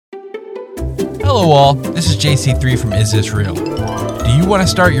Hello all, this is JC3 from Is This Real? Do you want to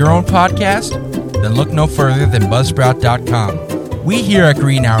start your own podcast? Then look no further than Buzzsprout.com. We here at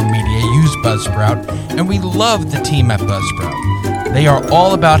Green Hour Media use Buzzsprout, and we love the team at Buzzsprout. They are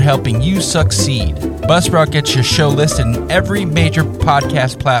all about helping you succeed. Buzzsprout gets your show listed in every major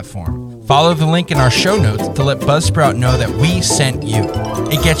podcast platform. Follow the link in our show notes to let Buzzsprout know that we sent you.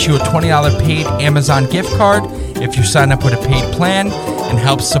 It gets you a $20 paid Amazon gift card if you sign up with a paid plan and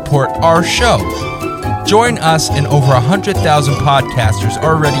helps support our show. Join us and over 100,000 podcasters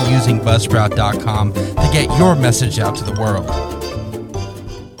already using Buzzsprout.com to get your message out to the world.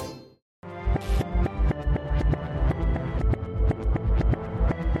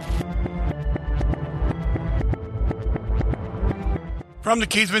 From the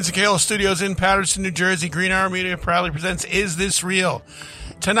Keith Vincent Kayla Studios in Patterson, New Jersey, Green Hour Media proudly presents Is This Real?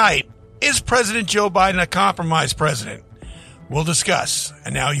 Tonight, is President Joe Biden a compromised president? We'll discuss.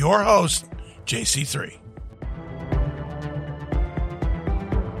 And now your host, JC3.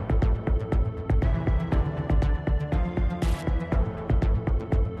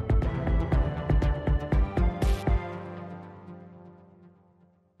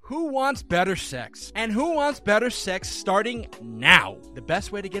 Who wants better sex? And who wants better sex starting now? The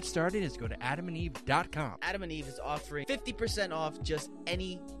best way to get started is go to adamandeve.com. Adam and Eve is offering 50% off just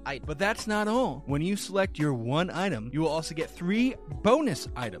any item. But that's not all. When you select your one item, you will also get 3 bonus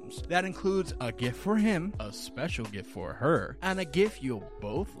items. That includes a gift for him, a special gift for her, and a gift you'll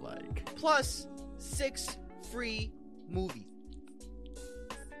both like. Plus 6 free movies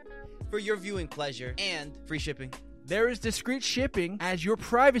for your viewing pleasure and free shipping. There is discreet shipping as your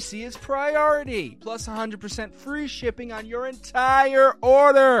privacy is priority. Plus 100% free shipping on your entire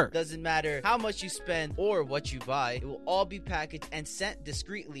order. Doesn't matter how much you spend or what you buy, it will all be packaged and sent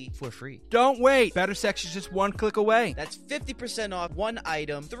discreetly for free. Don't wait. Better sex is just one click away. That's 50% off one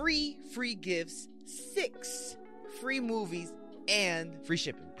item, 3 free gifts, 6 free movies, and free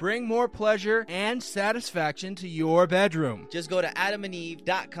shipping. Bring more pleasure and satisfaction to your bedroom. Just go to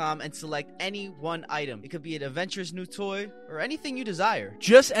adamandeve.com and select any one item. It could be an adventurous new toy or anything you desire.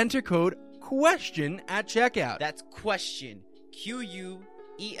 Just enter code QUESTION at checkout. That's question, QUESTION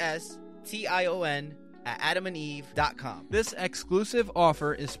at adamandeve.com. This exclusive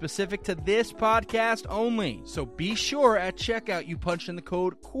offer is specific to this podcast only. So be sure at checkout you punch in the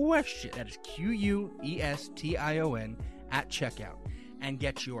code QUESTION. That is QUESTION at checkout. And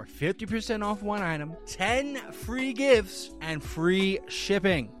get your 50% off one item, 10 free gifts, and free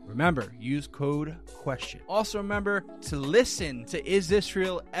shipping. Remember, use code QUESTION. Also remember to listen to Is This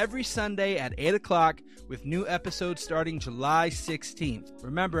Real every Sunday at 8 o'clock with new episodes starting July 16th.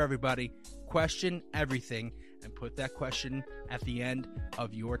 Remember, everybody, question everything and put that question at the end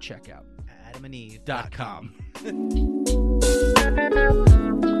of your checkout. adamandeve.com.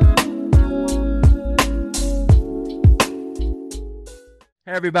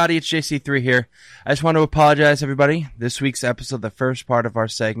 Hey everybody, it's JC3 here. I just want to apologize, everybody. This week's episode, the first part of our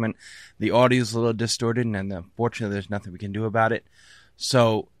segment, the audio is a little distorted, and unfortunately there's nothing we can do about it.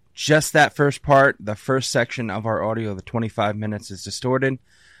 So just that first part, the first section of our audio, the 25 minutes, is distorted.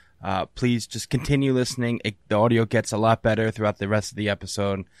 Please just continue listening. The audio gets a lot better throughout the rest of the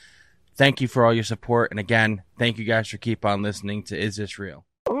episode. Thank you for all your support, and again, thank you guys for keep on listening to Is This Real?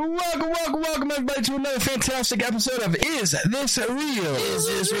 Welcome, everybody, to another fantastic episode of Is This Real? Is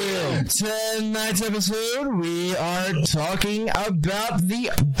This Real? Tonight's episode, we are talking about the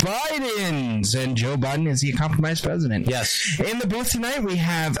Bidens, and Joe Biden is the compromised president. Yes. In the booth tonight, we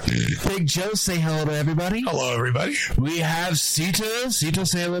have Big Joe. Say hello to everybody. Hello, everybody. We have Cito. Cito,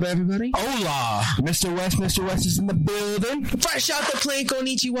 say hello to everybody. Hola. Mr. West. Mr. West is in the building. Fresh out the plane,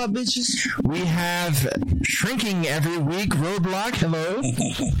 konnichiwa, bitches. We have Shrinking every week, Roadblock. Hello.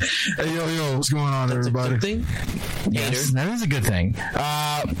 Hey, yo, what's going on, everybody? That's a good thing. Yes, that is a good thing.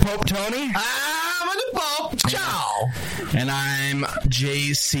 Pope Tony. I'm the Pope. Ciao. And I'm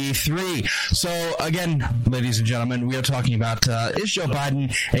JC3. So, again, ladies and gentlemen, we are talking about is Joe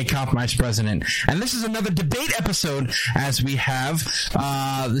Biden a compromised president? And this is another debate episode, as we have,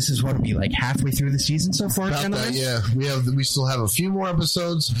 this is what, we like halfway through the season so far, About gentlemen? that, yeah. We still have a few more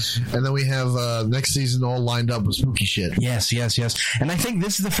episodes, and then we have next season all lined up with spooky shit. Yes. And I think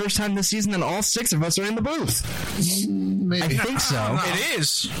this is the first time this season that all 6 of us are in the booth. Maybe. I think so. It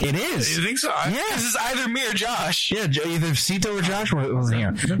is. It is. You think so? Yeah. This is either me or Josh. Yeah, either Cito or Josh wasn't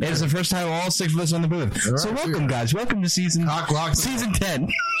here. It's the first time all 6 of us are in the booth. Right, So welcome, guys. Welcome to season Cock, rock, 10.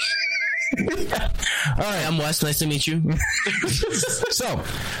 All right, I'm Wes. Nice to meet you. So,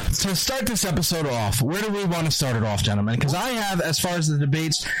 to start this episode off, where do we want to start it off, gentlemen? Because I have, as far as the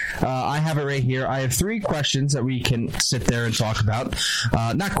debates, I have it right here. I have 3 questions that we can sit there and talk about.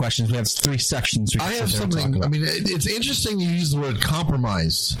 Not questions, we have 3 sections. I have something. I mean, it's interesting you use the word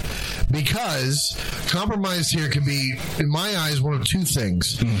compromise, because compromise here can be, in my eyes, one of 2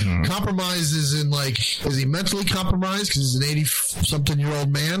 things. Mm-hmm. Compromise is in, like, is he mentally compromised because he's an 80-something-year-old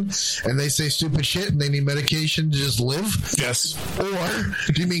man and they say stupid shit and they need medication to just live? Yes.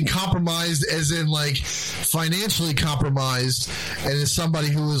 Or do you mean compromised as in, like, financially compromised and is somebody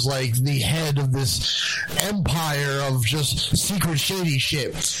who is, like, the head of this empire of just secret shady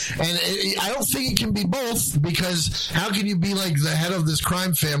shit? And I don't think it can be both, because how can you be, like, the head of this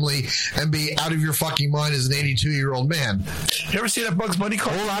crime family and be out of your fucking mind as an 82-year-old man? You ever see that Bugs Bunny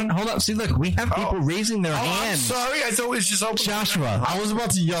cartoon? Hold on. See, look, we have people raising their hands. I'm sorry. I thought it was just open. Joshua. I was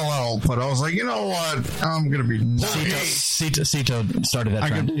about to yell out, but I was like, you know what? I'm going to be nice. Sito started that I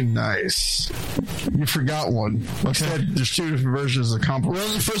trend. could be nice. You forgot one. I said there's 2 different versions of compromise.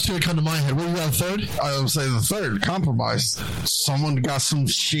 What was the first thing that come to my head? What was that, third? I would say the third, compromise. Someone got some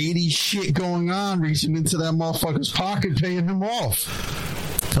shady shit going on, reaching into that motherfucker's pocket, paying him off.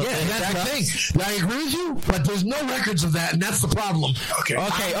 Yeah, that's the thing. I agree with you, but there's no records of that, and that's the problem. Okay.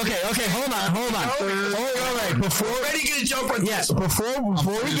 Hold on. All right. Before we get into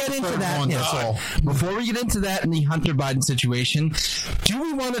that, before we get into that in the Hunter Biden situation, do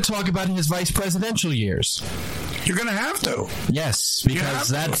we want to talk about his vice presidential years? You're going to have to. Yes, because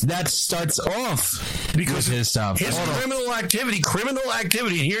that starts off because with his stuff. His criminal activity,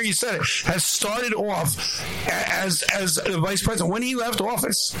 and here you said it, has started off as a vice president. When he left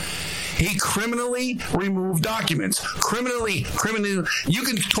office, he criminally removed documents. Criminally. You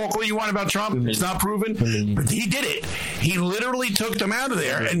can talk all you want about Trump. It's not proven, but he did it. He literally took them out of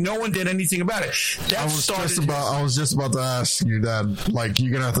there, and no one did anything about it. I was just about to ask you that. Like,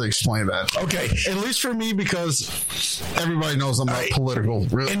 you're gonna have to explain that. Okay, at least for me, because everybody knows I'm not political.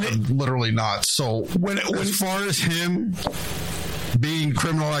 I'm literally not. So, as far as him being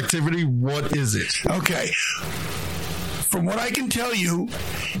criminal activity, what is it? Okay. From what I can tell you,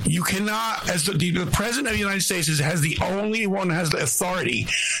 you cannot, as the President of the United States has the only one who has the authority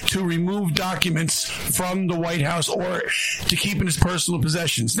to remove documents from the White House or to keep in his personal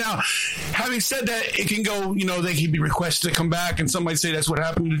possessions. Now, having said that, it can go, they can be requested to come back, and some might say that's what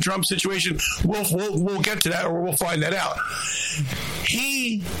happened in the Trump situation. We'll get to that, or we'll find that out.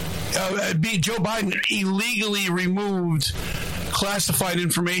 Joe Biden illegally removed classified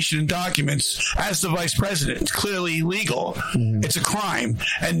information and documents as the vice president. It's clearly illegal. Mm-hmm. It's a crime,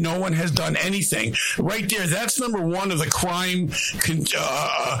 and no one has done anything. Right there, that's number 1 of the crime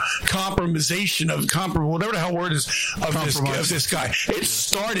compromisation of whatever the hell word is of this guy. It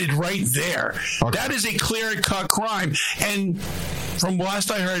started right there. Okay. That is a clear-cut crime, and from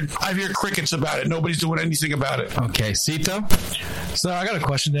last I heard, I hear crickets about it. Nobody's doing anything about it. Okay, Sito? So I got a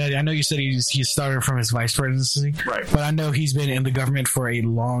question, Daddy. I know you said he started from his vice presidency, right? But I know he's been in the government for a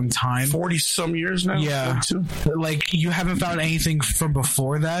long time, 40-some years now. Yeah, 42. Like, you haven't found anything from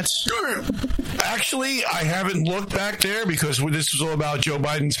before that? Actually, I haven't looked back there because this was all about Joe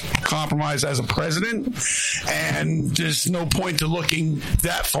Biden's compromise as a president, and there's no point to looking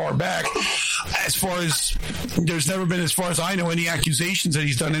that far back. As far as there's never been, as far as I know, any accusations that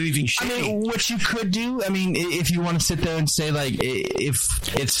he's done anything shady. I mean, what you could do, if you want to sit there and say, like,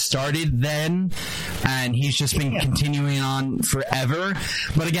 if it started then and he's just been continuing on forever.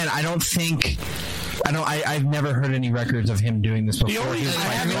 But again, I've never heard any records of him doing this before.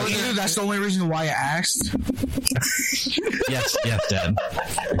 That's the only reason why I asked. Yes, Dad.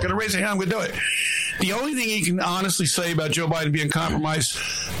 I'm going to raise a hand. I'm going to do it. The only thing you can honestly say about Joe Biden being compromised,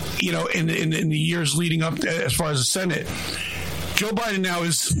 in the years leading up as far as the Senate, Joe Biden now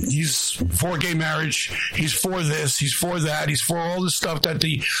he's for gay marriage. He's for this. He's for that. He's for all the stuff that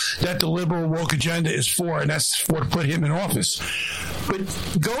the liberal woke agenda is for, and that's what put him in office. But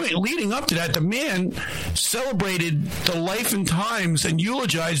leading up to that, the man celebrated the life and times and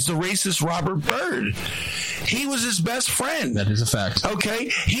eulogized the racist Robert Byrd. He was his best friend. That is a fact. Okay,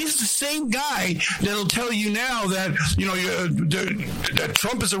 he's the same guy that'll tell you now that that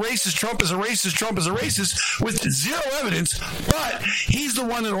Trump is a racist. Trump is a racist. Trump is a racist with zero evidence. But he's the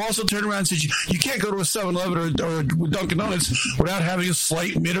one that also turned around and said you can't go to a 7-Eleven or Dunkin' Donuts without having a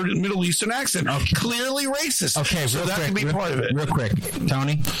slight Middle Eastern accent. Okay. Clearly racist. Okay, so that can be part of it. Real quick,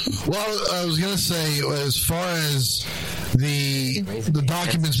 Tony. Well, I was going to say, as far as the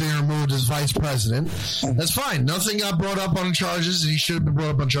documents being removed as vice president. That's fine. Nothing got brought up on charges, and he should have been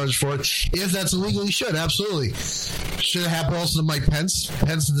brought up on charges for it. If that's illegal, he should. Absolutely. Should have happened also to Mike Pence.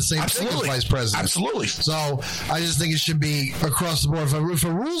 Pence did the same thing as vice president. Absolutely. So I just think it should be across the board. If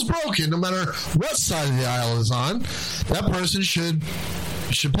a rule's broken, no matter what side of the aisle is on, that person should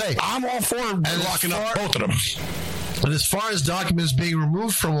pay. I'm all for locking up both of them. And as far as documents being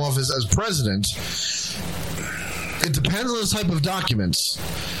removed from office as president, it depends on the type of documents.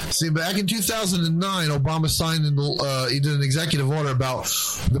 See, back in 2009, Obama signed he did an executive order about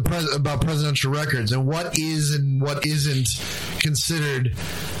presidential records and what is and what isn't considered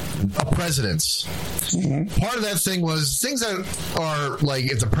a president's. Mm-hmm. Part of that thing was things that are like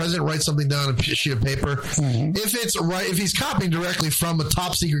if the president writes something down on a sheet of paper, mm-hmm. if he's copying directly from a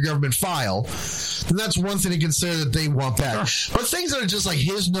top secret government file, then that's one thing to consider that they want back. Sure. But things that are just like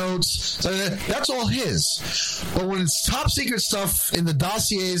his notes, that's all his. But when it's top secret stuff in the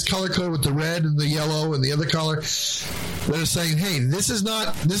dossiers, color coded with the red and the yellow and the other color, they're saying, hey, this is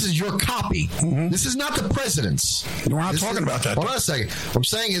your copy. Mm-hmm. This is not the president's. We're not talking about that. Hold on a second. What I'm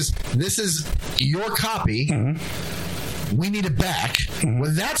saying is, this is your copy. Mm-hmm. We need it back. Mm-hmm.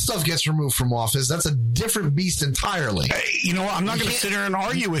 When that stuff gets removed from office, that's a different beast entirely. You know what? I'm not going to sit here and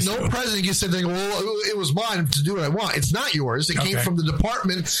argue with you. No president can sit there and go, well, it was mine to do what I want. It's not yours. It came from the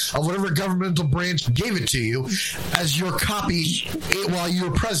department of whatever governmental branch gave it to you as your copy while you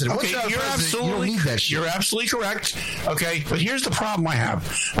were president. Okay, you don't need that shit. You're absolutely correct. Okay, but here's the problem I have.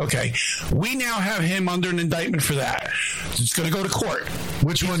 Okay, we now have him under an indictment for that. It's going to go to court.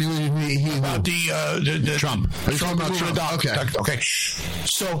 Which one? About the Trump. Are you talking about Trump? Okay.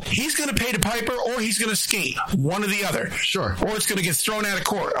 So he's going to pay the piper or he's going to skate. One or the other. Sure. Or it's going to get thrown out of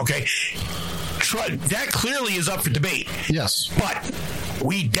court. Okay. That clearly is up for debate. Yes. But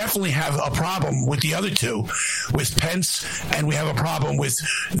we definitely have a problem with the other two, with Pence, and we have a problem with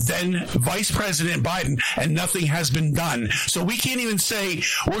then Vice President Biden, and nothing has been done. So we can't even say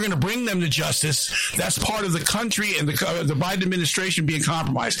we're going to bring them to justice. That's part of the country and the Biden administration being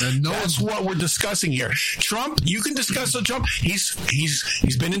compromised. That's what we're discussing here. Trump, you can discuss the Trump. He's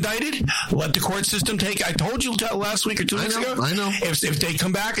been indicted. Let the court system take. I told you last week or 2 weeks ago. I know. If they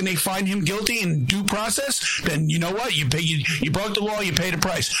come back and they find him guilty in due process, then you know what? You broke the law. You pay the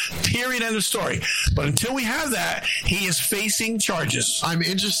price. Period. End of story. But until we have that, he is facing charges. I'm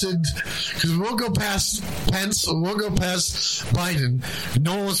interested because we won't go past Pence. We won't go past Biden.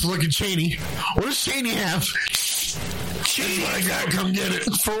 No one wants to look at Cheney. What does Cheney have? Cheney, I gotta come get it.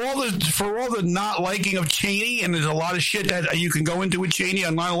 For all the not liking of Cheney, and there's a lot of shit that you can go into with Cheney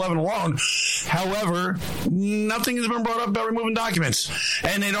on 9/11 alone. However, nothing has been brought up about removing documents,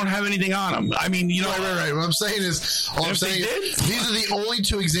 and they don't have anything on them. I mean, you know, right. What I'm saying is, these are the only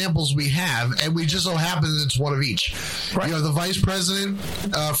two examples we have, and we just so happen that it's one of each. Right. You have the vice president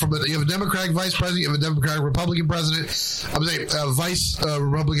you have a Democratic vice president, you have a Democratic Republican president. I'm saying vice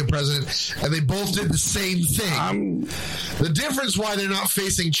Republican president, and they both did the same thing. The difference why they're not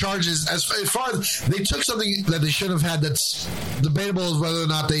facing charges as far as they took something that they should have had that's debatable is whether or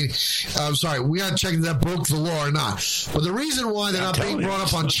not they we got to check if that broke the law or not. But the reason why they're not being brought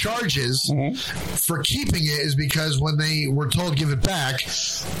up on charges for keeping it is because when they were told give it back,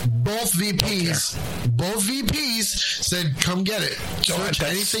 both VPs said come get it. Search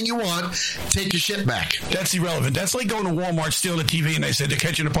anything you want, take your shit back. That's irrelevant. That's like going to Walmart, stealing a TV, and they said, they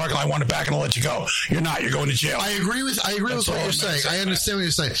catch you in the parking lot, I want it back, and I'll let you go. You're not. You're going to jail. I agree with what you're saying. I understand what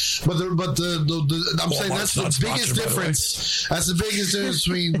you're saying. But I'm saying that's the biggest difference. That's the biggest difference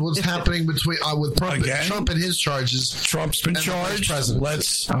between what's happening with Trump and his charges. Trump's been charged.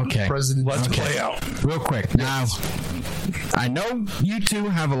 Let's play out real quick. Now, I know you two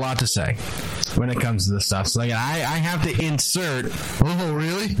have a lot to say when it comes to this stuff. So I have to insert. Oh,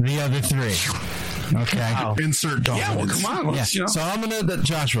 really? The other three. Okay. Wow. Insert documents. Yeah, well, come on. Yeah. So I'm gonna.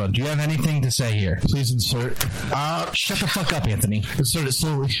 Joshua, do you have anything to say here? Please insert. Shut the fuck up, Anthony. Insert it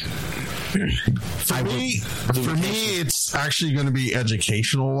slowly. For me, it's actually going to be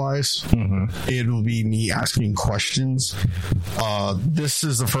educational wise. Mm-hmm. It will be me asking questions. This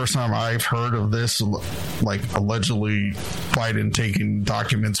is the first time I've heard of this, like allegedly Biden taking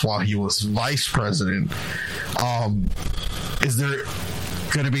documents while he was vice president. Is there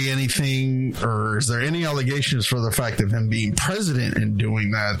going to be anything, or is there any allegations for the fact of him being president and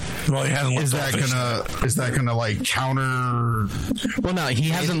doing that? Well, he hasn't Is left office. is that gonna like counter? Well, no, he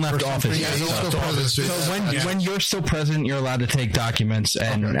hasn't left office Yeah, yet. he's So, still president. so when you're still president, you're allowed to take documents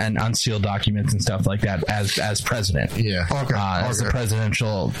and unseal documents and stuff like that as president. Yeah. Okay. As the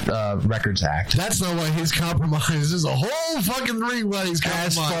Presidential Records Act. That's not why he's compromised. There's a whole fucking ring why he's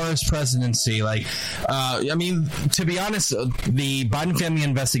As compromised. far as presidency, like, I mean, to be honest, the Biden family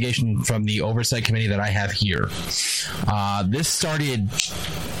investigation from the oversight committee that I have here, this started,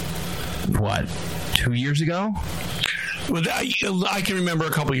 what, 2 years ago? Well, I can remember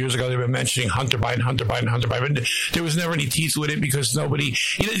a couple of years ago they were mentioning Hunter Biden. There was never any teeth with it because nobody.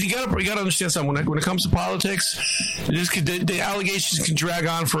 You got to understand something. When it comes to politics, the allegations can drag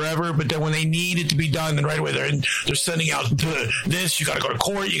on forever. But then when they need it to be done, then right away they're sending out this. You got to go to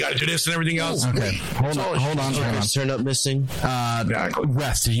court. You got to do this and everything else. Okay, hold on. Turn up missing.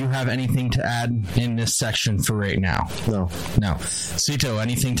 Wes, do you have anything to add in this section for right now? No. Cito,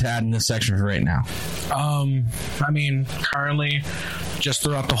 anything to add in this section for right now? I mean, currently, just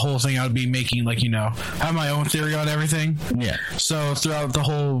throughout the whole thing, I would be making, like, I have my own theory on everything. Yeah. So throughout the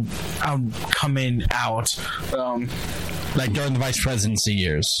whole, I'm coming out. Like during the vice presidency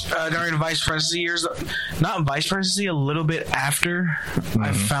years. During the vice presidency years, not vice presidency, a little bit after,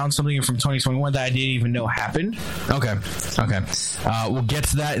 I found something from 2021 that I didn't even know happened. Okay. We'll get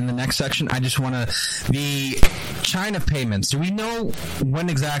to that in the next section. I just want to... The China payments. Do we know when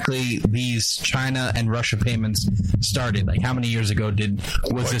exactly these China and Russia payments started? Like, how many years ago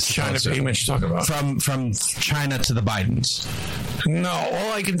was this China supposed to- payments you're talking about? From China to the Bidens? No,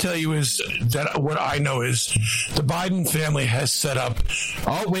 all I can tell you is that what I know is the Biden family has set up.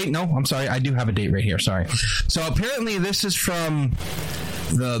 Oh, wait, no, I'm sorry. I do have a date right here. Sorry. So apparently this is from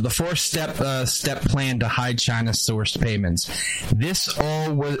the four-step plan to hide China-sourced payments. This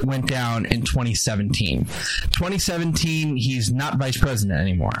all went down in 2017. 2017, he's not vice president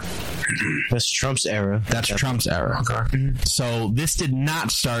anymore. That's Trump's era. That's Trump's era. Okay. So this did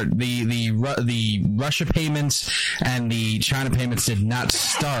not start, the Russia payments and the China payments did not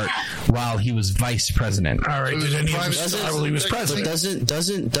start while he was vice president. All right. Did any of them start while he was president?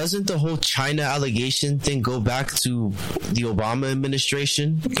 Doesn't the whole China allegation thing go back to the Obama administration?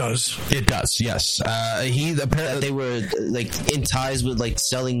 It does. It does, yes. He apparently They were like in ties with like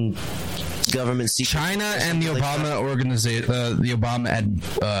selling government secrets. China and the Obama the Obama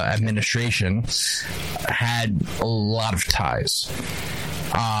administration had a lot of ties.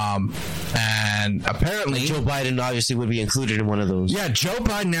 And apparently Joe Biden obviously would be included in one of those. Yeah, Joe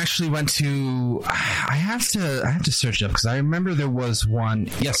Biden actually went to. I have to search it up because I remember there was one.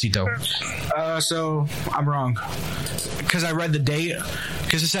 Yes, Ito. So I'm wrong because I read the date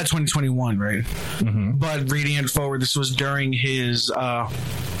because it said 2021, right? Mm-hmm. But reading it forward, this was during his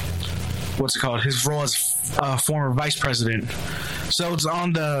what's it called? His role as former vice president. So it's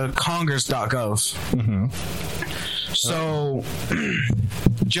on the Congress.gov. Mm-hmm. So,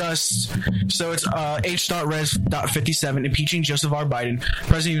 it's H.Res.57 impeaching Joseph R. Biden,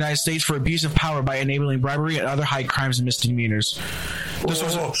 President of the United States, for abuse of power by enabling bribery and other high crimes and misdemeanors.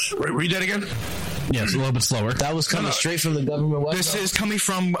 Read that again. Yes, a little bit slower. That was coming straight from the government website. This is coming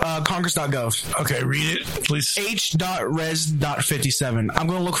from Congress.gov. Okay, read it, please. H.Res.57. I'm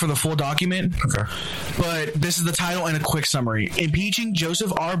going to look for the full document. Okay. But this is the title and a quick summary. Impeaching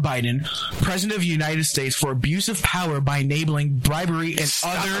Joseph R. Biden, President of the United States, for abuse of power by enabling bribery and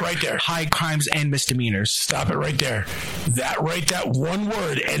other high crimes and misdemeanors. Stop it right there. That one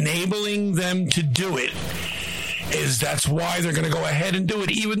word, enabling them to do it. That's why they're going to go ahead and do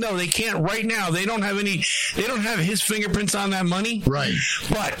it, even though they can't right now. They don't have his fingerprints on that money. Right.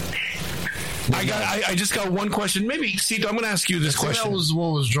 But I just got one question. Maybe, Cito, I'm going to ask you this question. That was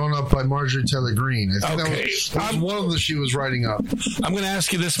what was drawn up by Marjorie Taylor Greene. I think that was one of the she was writing up. I'm going to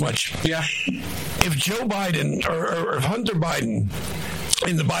ask you this much. Yeah. If Joe Biden or if Hunter Biden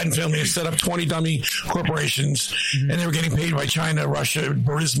and the Biden family has set up 20 dummy corporations and they were getting paid by China, Russia,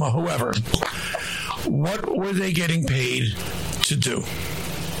 Burisma, whoever, what were they getting paid to do?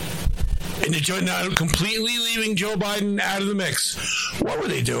 And now completely leaving Joe Biden out of the mix, what were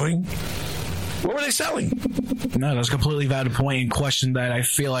they doing? What were they selling? No, that's a completely valid point and question that I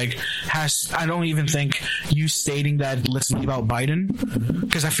feel like I don't even think you stating that let's leave out Biden,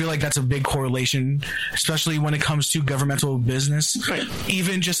 because I feel like that's a big correlation, especially when it comes to governmental business. Right.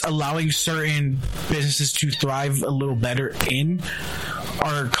 Even just allowing certain businesses to thrive a little better in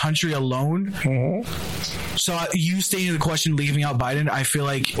our country alone. Mm-hmm. So you stating the question, leaving out Biden, I feel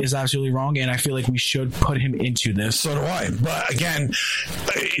like is absolutely wrong, and I feel like we should put him into this. So do I. But again,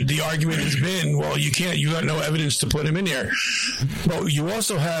 the argument has been, well, you can't. You got no evidence to put him in here. But you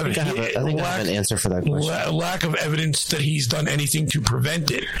also have, I think I have an answer for that question. Lack of evidence that he's done anything to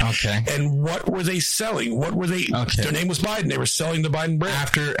prevent it. Okay. And what were they selling? What were they? Okay. Their name was Biden. They were selling the Biden brand.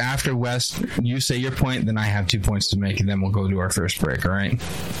 After Wes, you say your point, then I have 2 points to make, and then we'll go to our first break. All right.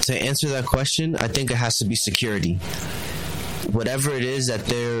 To answer that question, I think it has to be security. Whatever it is that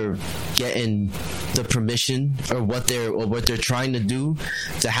they're getting the permission or what they're trying to do,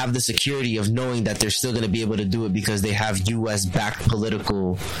 to have the security of knowing that they're still going to be able to do it because they have U.S. backed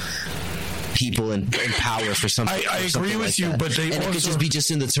political people in power for something. I agree with you, but they and also, it could just be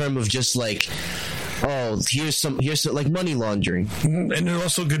just in the term of just like, oh, here's some like money laundering, and it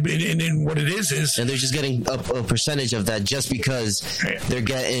also could be, and what it is, and they're just getting a percentage of that just because they're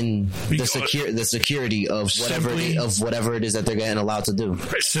getting the security of whatever it is that they're getting allowed to do.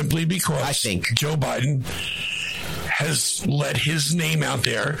 Simply because I think Joe Biden has let his name out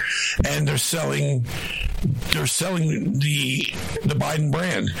there, and they're selling the Biden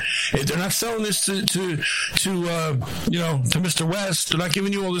brand. They're not selling this to Mr. West. They're not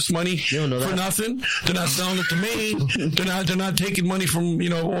giving you all this money for nothing. They're not selling it to me. They're not taking money from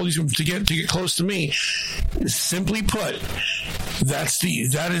all these to get close to me. Simply put,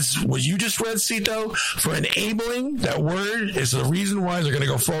 that is what you just read, Cito. For enabling, that word is the reason why they're going to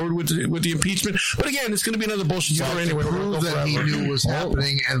go forward with the impeachment. But again, it's going to be another bullshit story anyway. Prove that he knew was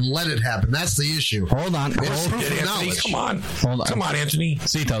happening and let it happen. That's the issue. Hold on. Anthony, come on. Come on, Anthony.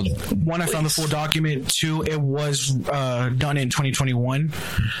 Cito. One, I found the full document. Two, it was done in 2021.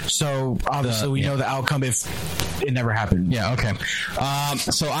 So obviously we know the outcome if it never happened. Yeah, okay.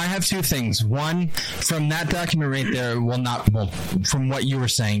 So I have two things. One, from that document right there, from what you were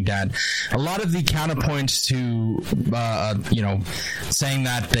saying, Dad, a lot of the counterpoints to, saying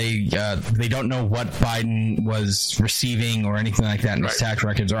that they don't know what Biden was receiving or anything like that in his tax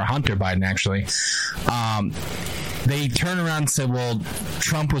records, or Hunter Biden, actually. They turn around and say, well,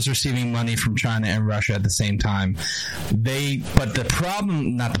 Trump was receiving money from China and Russia at the same time. The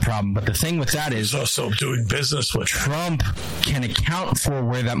thing with that is he's also doing business with Trump can account for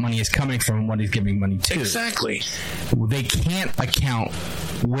where that money is coming from and what he's giving money to. Exactly. They can't account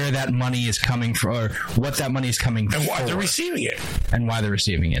where that money is coming from, or what that money is coming from. And why they're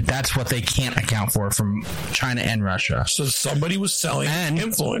receiving it. That's what they can't account for from China and Russia. So somebody was selling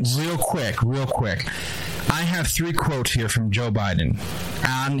influence. Real quick. I have 3 quotes here from Joe Biden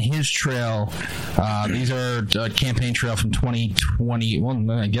on his trail. These are a campaign trail from 2020.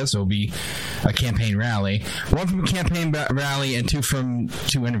 Well, I guess it'll be a campaign rally. 1 from a campaign rally and 2 from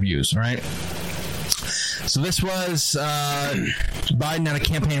 2 interviews, all right? So this was Biden at a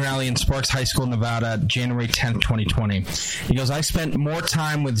campaign rally in Sparks High School, Nevada, January 10th, 2020. He goes, I spent more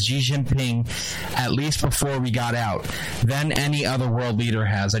time with Xi Jinping, at least before we got out, than any other world leader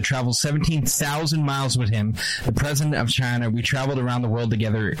has. I traveled 17,000 miles with him, the president of China. We traveled around the world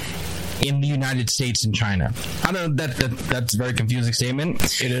together in the United States and China. I don't know, that's a very confusing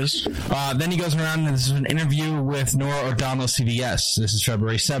statement. It is. Then he goes around, and this is an interview with Nora O'Donnell, CBS. This is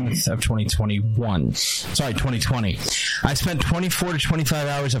February 7th of 2020. I spent 24 to 25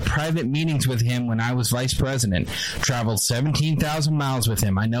 hours of private meetings with him when I was vice president. Traveled 17,000 miles with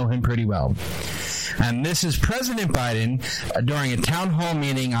him. I know him pretty well. And this is President Biden during a town hall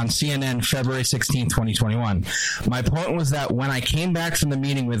meeting on CNN, February 16, 2021. My point was that when I came back from the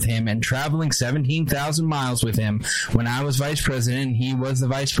meeting with him and traveling 17,000 miles with him when I was vice president and he was the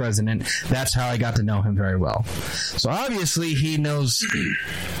vice president, that's how I got to know him very well. So obviously he knows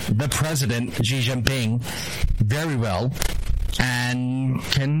the president, Xi Jinping, very well, and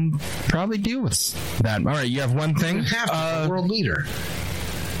can probably deal with that. All right, you have one thing? A world leader.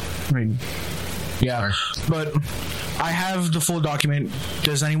 Yeah, but I have the full document.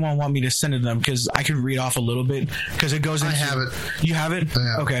 Does anyone want me to send it to them? Because I can read off a little bit. Because it goes into... I have it. You have it?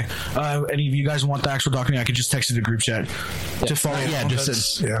 Yeah. Okay. Any of you guys want the actual document? I could just text it to the group chat to follow. Yeah,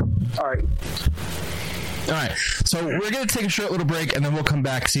 just... Yeah. All right. All right, so we're going to take a short little break, and then we'll come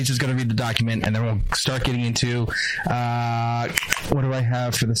back. Siege is going to read the document, and then we'll start getting into what do I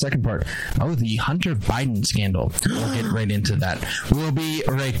have for the second part? Oh, the Hunter Biden scandal. We'll get right into that. We'll be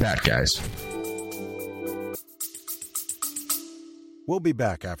right back, guys. We'll be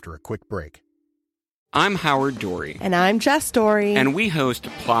back after a quick break. I'm Howard Dory. And I'm Jess Dory. And we host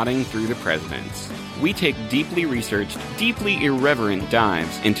Plotting Through the Presidents. We take deeply researched, deeply irreverent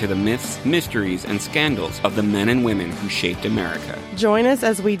dives into the myths, mysteries, and scandals of the men and women who shaped America. Join us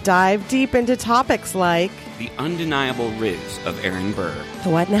as we dive deep into topics like the undeniable riz of Aaron Burr. The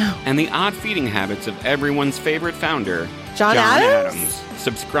what now? And the odd feeding habits of everyone's favorite founder, John Adams?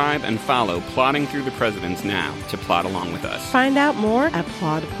 Subscribe and follow Plotting Through the Presidents now to plot along with us. Find out more at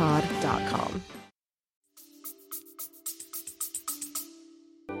plodpod.com.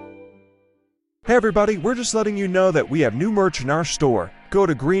 Hey everybody, we're just letting you know that we have new merch in our store. Go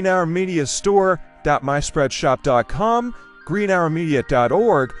to greenhourmediastore.myspreadshop.com,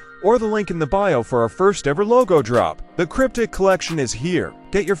 greenhourmedia.org, or the link in the bio for our first ever logo drop. The Cryptid Collection is here.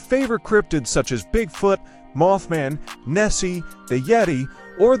 Get your favorite cryptids such as Bigfoot, Mothman, Nessie, the Yeti,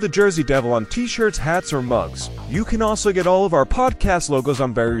 or the Jersey Devil on t-shirts, hats, or mugs. You can also get all of our podcast logos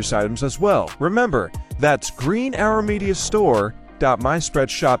on various items as well. Remember, that's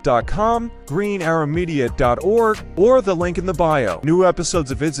greenhourmediastore.myspreadshop.com, greenhourmedia.org, or the link in the bio. New episodes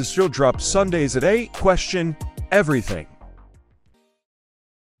of Is This Real drop Sundays at 8. Question everything.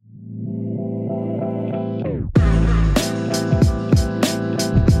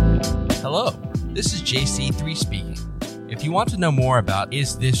 Hello, this is JC3 speaking. If you want to know more about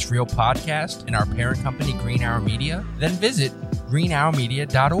Is This Real podcast and our parent company Green Hour Media, then visit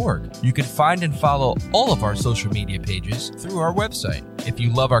greenhourmedia.org. You can find and follow all of our social media pages through our website. If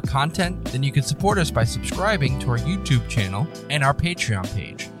you love our content, then you can support us by subscribing to our YouTube channel and our Patreon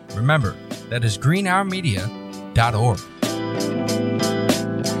page. Remember, that is greenhourmedia.org.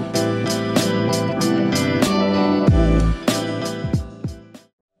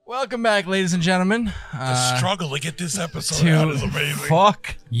 Welcome back, ladies and gentlemen. The struggle to get this episode out is amazing.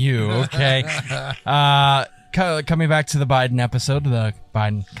 Fuck you, okay? Coming back to the Biden episode, the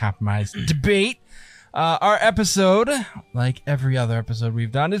Biden compromise debate. Our episode, like every other episode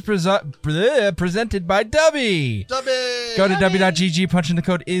we've done, is presented by Dubby. Dubby! Go to w.gg, punch in the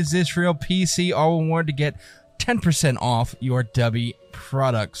code IsThisRealPC, all one word, to get 10% off your Dubby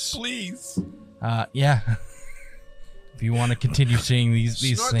products. Please. Yeah. If you want to continue seeing these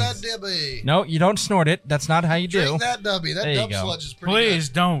snort things. Snort that Dubby. No, you don't snort it. That's not how you do. Drink that Dubby. That Dub sludge is pretty Please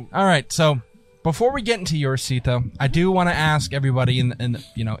good. don't. All right, so before we get into your seat, though, I do want to ask everybody in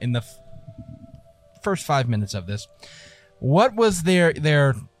the first 5 minutes of this, what was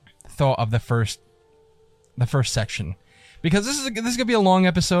their thought of the first section? Because this is going to be a long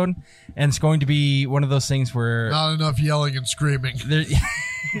episode, and it's going to be one of those things where not enough yelling and screaming.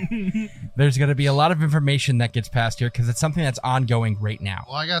 There's going to be a lot of information that gets passed here because it's something that's ongoing right now.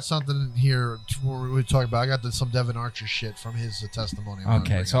 Well, I got something here we talk about. I got some Devin Archer shit from his testimony.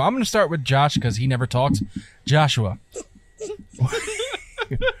 Okay, so I'm going to start with Josh because he never talks. Joshua,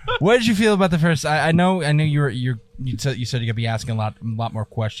 what did you feel about the first? I know you said you're going to be asking a lot more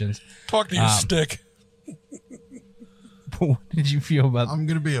questions. Talk to your stick. What did you feel about? I'm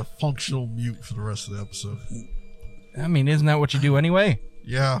going to be a functional mute for the rest of the episode. I mean, isn't that what you do anyway?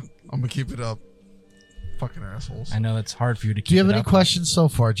 Yeah, I'm going to keep it up. Fucking assholes. I know that's hard for you to keep. Do you have it any up. questions so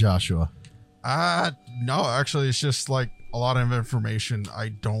far, Joshua? No, actually, it's just like a lot of information. I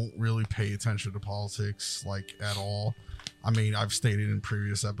don't really pay attention to politics like at all. I mean, I've stated in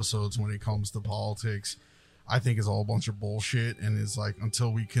previous episodes when it comes to politics, I think it's all a bunch of bullshit, and it's like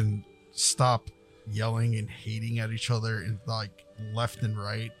until we can stop yelling and hating at each other and like left and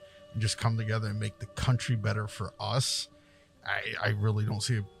right and just come together and make the country better for us, I really don't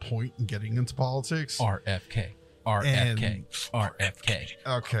see a point in getting into politics. RFK.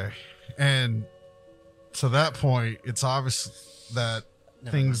 Okay. And to that point, it's obvious that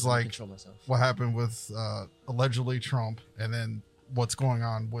things like what happened with allegedly Trump and then what's going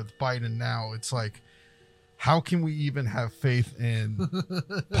on with Biden now, it's like, how can we even have faith in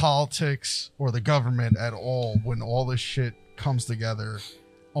politics or the government at all when all this shit comes together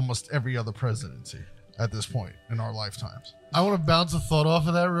almost every other presidency at this point in our lifetimes? I want to bounce a thought off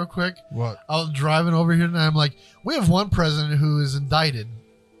of that real quick. What? I was driving over here and I'm like, we have one president who is indicted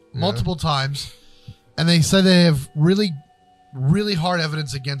multiple times, and they say they have really, really hard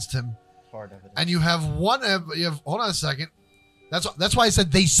evidence against him. Hard evidence. And you have hold on a second. That's why I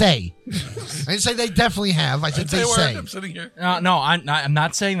said they say. I didn't say they definitely have. I said they say. I'm sitting here. No, I'm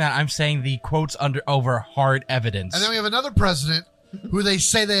not saying that. I'm saying the quotes over hard evidence. And then we have another president who they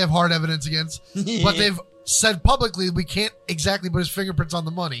say they have hard evidence against, but they've said publicly we can't exactly put his fingerprints on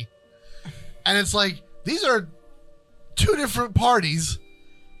the money. And it's like, these are two different parties,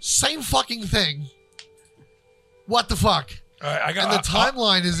 same fucking thing. What the fuck? And the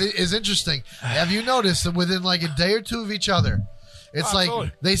timeline is interesting. Have you noticed that within like a day or two of each other, It's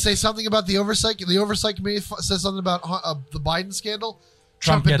Absolutely. they say something about the oversight. The oversight committee says something about the Biden scandal.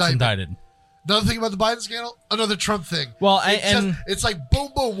 Trump gets indictment. indicted. Another thing about the Biden scandal. Another Trump thing. Well, it's like boom,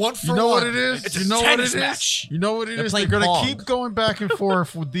 boom, one for You know one. what it is? It's a You know what it tennis is? match. You know what it They're is? They're playing going Pong. to keep going back and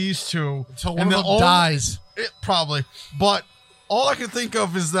forth with these two. Until one And of the them only- dies. Probably. But all I can think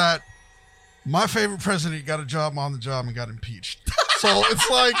of is that my favorite president got a job on the job and got impeached. So it's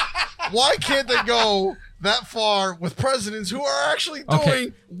like, why can't they go that far with presidents who are actually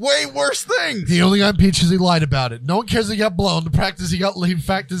doing way worse things? He only got impeached because he lied about it. No one cares he got blown. The practice he got. In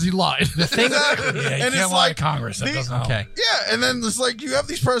fact, is he lied. The thing, Exactly. Yeah, you And can't it's lie like, to Congress. That doesn't help. okay. yeah, and then it's like you have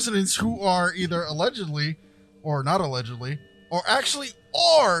these presidents who are either allegedly or not allegedly or actually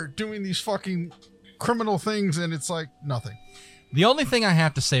are doing these fucking criminal things, and it's like nothing. The only thing I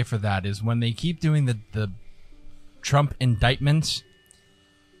have to say for that is when they keep doing the Trump indictments,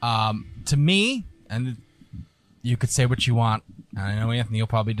 to me, and you could say what you want, I know Anthony will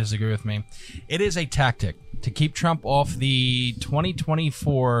probably disagree with me, it is a tactic to keep Trump off the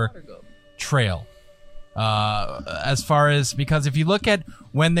 2024 trail. As far as, because if you look at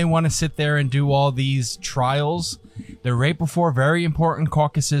when they want to sit there and do all these trials, they're right before very important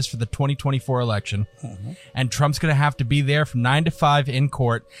caucuses for the 2024 election. And Trump's going to have to be there from 9 to 5 in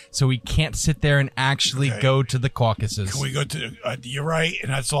court, so he can't sit there and actually go to the caucuses. Can we go to? You're right,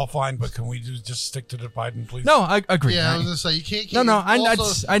 and that's all fine. But can we just stick to the Biden, please? No, I agree. Yeah, I was gonna say you can't. Keep, No,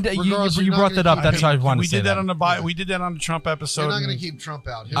 also, regardless, you you're not brought gonna that up. keep That's why I him. wanted we to say did that on that. we did that on the Trump episode. You're not going and- to keep Trump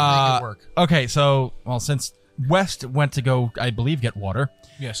out. He'll make it work. Okay, so, well, since West went to go, I believe, get water,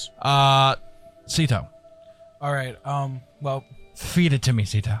 Yes. Cito, All right. Well, feed it to me,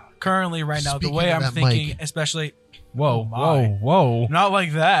 Cito. currently, right now, Speaking the way of I'm that thinking, mic. especially Whoa, my. whoa. not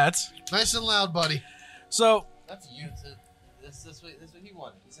like that. Nice and loud, buddy. So That's you. That's what he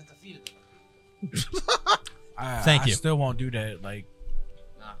wanted. He said to feed it. Thank you. I still won't do that. Like,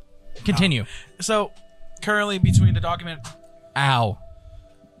 Continue. so currently between the document. Ow.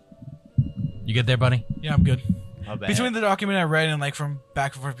 You good there, buddy? Yeah, I'm good. My bad. Between the document I read and like from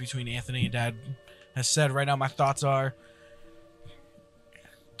back and forth between Anthony and Dad has said, right now my thoughts are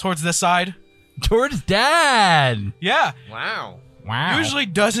towards this side. Towards Dad. Yeah, Wow. Wow. usually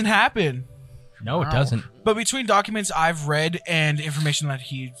doesn't happen. No, it doesn't. But between documents I've read and information that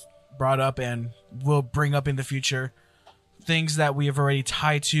he brought up and will bring up in the future, things that we have already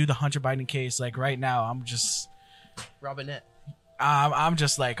tied to the Hunter Biden case, like right now, I'm just Robinette. I'm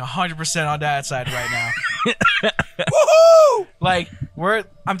just like 100% on Dad's side right now. Woohoo! Like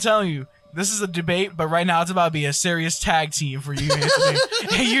I'm telling you, this is a debate, but right now it's about to be a serious tag team for you, Anthony.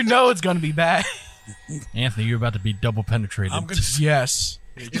 And you know it's gonna be bad. Anthony, you're about to be double penetrated. I'm gonna say, Yes.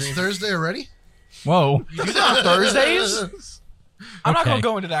 It's Thursday already. Whoa. Thursdays? I'm not Okay. gonna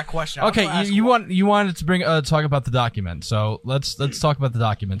go into that question. I'm Okay, gonna ask you wanted to bring talk about the document, so let's talk about the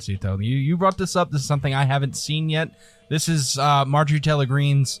document, Cito. You brought this up. This is something I haven't seen yet. This is Marjorie Taylor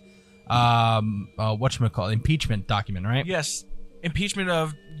Greene's whatchamacallit, impeachment document, right? Yes, impeachment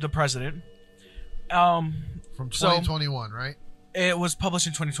of the president. From So- 2021, right? It was published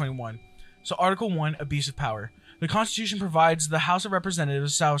in 2021. So Article 1, abuse of power. The Constitution provides the House of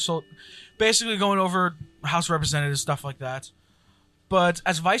Representatives, so basically going over House of Representatives, stuff like that. But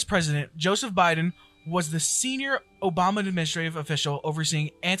as vice president, Joseph Biden was the senior Obama administrative official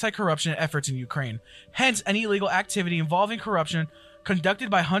overseeing anti-corruption efforts in Ukraine. Hence, any illegal activity involving corruption conducted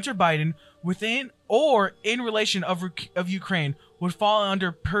by Hunter Biden within or in relation of Ukraine would fall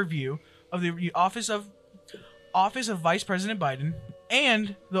under purview of the Office of Vice President Biden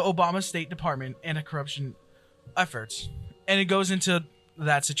and the Obama State Department anti-corruption efforts. And it goes into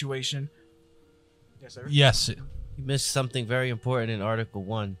that situation. Yes, sir. Yes. You missed something very important in Article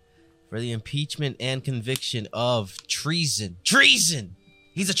 1 for the impeachment and conviction of treason. Treason!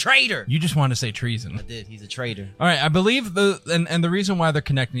 He's a traitor! You just want to say treason. I did. He's a traitor. All right, I believe and the reason why they're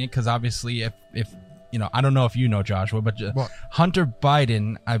connecting it, because obviously if you know, I don't know if you know, Joshua, but What? Hunter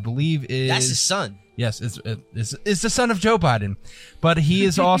Biden, I believe, is That's his son. Yes, is the son of Joe Biden, but he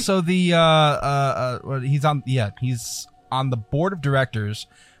is also the he's on the board of directors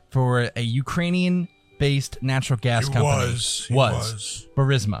for a Ukrainian-based natural gas He company. was.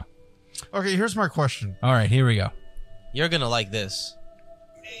 Burisma. Okay, here's my question. All right, here we go. You're gonna like this.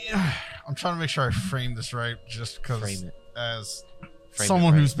 I'm trying to make sure I frame this right, just because Frame it. as Frame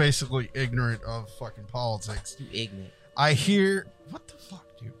someone it right. who's basically ignorant of fucking politics, You ignorant. I hear what the fuck,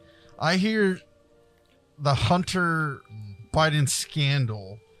 dude. I hear the Hunter Biden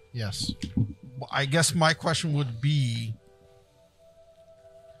scandal. Yes. I guess my question would be: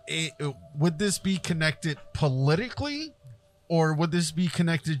 would this be connected politically, or would this be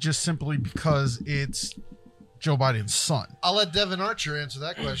connected just simply because it's Joe Biden's son? I'll let Devin Archer answer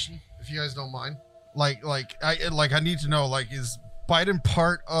that question if you guys don't mind. I need to know, is Biden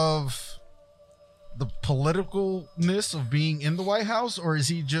part of the politicalness of being in the White House, or is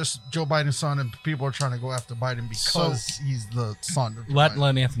he just Joe Biden's son and people are trying to go after Biden because he's the son of Let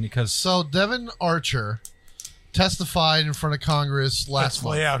Biden? Anthony, because So Devin Archer testified in front of Congress last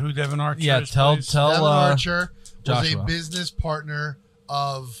month. Lay out who Devin Archer yeah, is. tell please. Devin Archer was Joshua. a business partner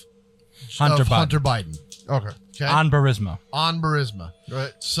of Hunter Biden. Hunter Biden. Okay. on Burisma. On Burisma.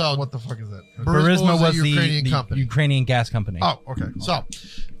 Right. So What the fuck is that? Burisma was a Ukrainian the company. Ukrainian gas company. Oh, okay. So,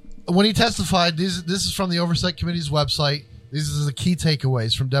 when he testified, this is from the Oversight Committee's website. These are the key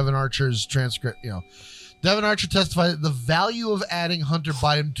takeaways from Devin Archer's transcript. Devin Archer testified that the value of adding Hunter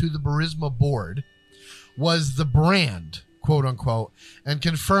Biden to the Burisma board was the brand, quote unquote, and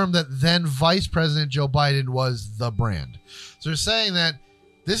confirmed that then Vice President Joe Biden was the brand. So they're saying that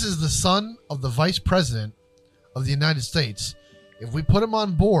this is the son of the Vice President of the United States. If we put him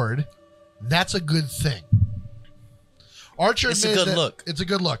on board, that's a good thing. Archer It's a admitted good that- look. It's a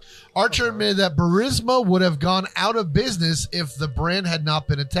good look. Archer admitted that Burisma would have gone out of business if the brand had not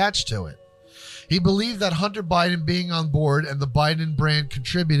been attached to it. He believed that Hunter Biden being on board and the Biden brand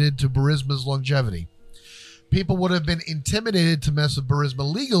contributed to Burisma's longevity. People would have been intimidated to mess with Burisma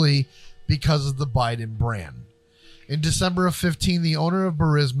legally because of the Biden brand. In December of 2015, the owner of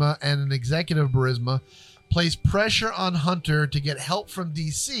Burisma and an executive of Burisma placed pressure on Hunter to get help from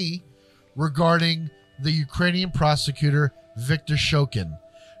D.C. regarding the Ukrainian prosecutor Viktor Shokin.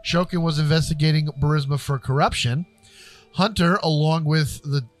 Shokin was investigating Burisma for corruption. Hunter, along with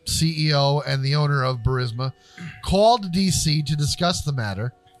the CEO and the owner of Burisma, called D.C. to discuss the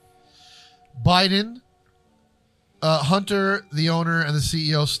matter. Hunter, the owner, and the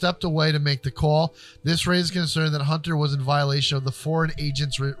CEO stepped away to make the call. This raised concern that Hunter was in violation of the Foreign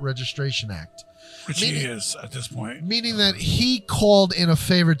Agents Registration Act. Which he is at this point. Meaning that he called in a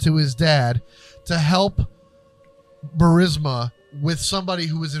favor to his dad to help Burisma with somebody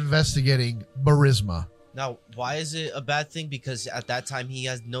who was investigating Burisma. Now, why is it a bad thing? Because at that time he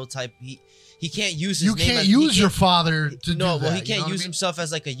has no type. He can't use his You name. can't use your father to do that. No, well, he you can't know what use I mean? himself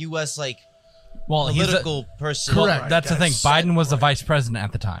as like a U.S. Well, political person. Correct. That's the thing. Biden was the vice president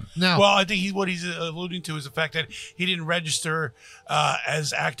at the time. Now, Well, I think what he's alluding to is the fact that he didn't register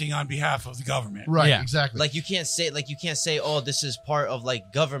as acting on behalf of the government. right, yeah. exactly. Like you can't say, oh, this is part of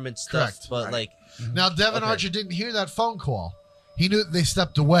like government stuff. Correct. But like, Now, Devin Okay. Archer didn't hear that phone call. He knew they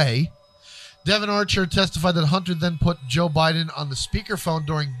stepped away. Devin Archer testified that Hunter then put Joe Biden on the speakerphone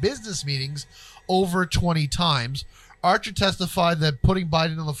during business meetings over 20 times. Archer testified that putting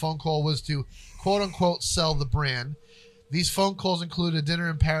Biden on the phone call was to, quote unquote, sell the brand. These phone calls include a dinner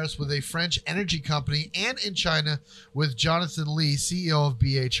in Paris with a French energy company and in China with Jonathan Lee, CEO of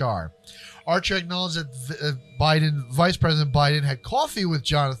BHR. Archer acknowledged that Vice President Biden had coffee with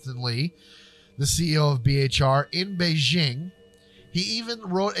Jonathan Lee, the CEO of BHR, in Beijing. He even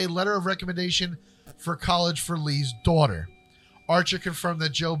wrote a letter of recommendation for college for Lee's daughter. Archer confirmed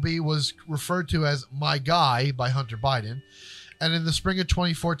that Joe B was referred to as my guy by Hunter Biden. And in the spring of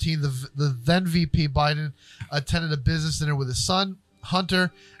 2014, the then VP Biden attended a business dinner with his son,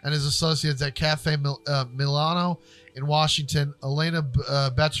 Hunter, and his associates at Cafe Milano in Washington. Elena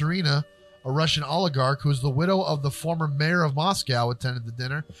Baturina, a Russian oligarch who is the widow of the former mayor of Moscow, attended the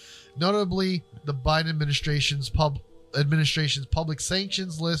dinner. Notably, the Biden administration's public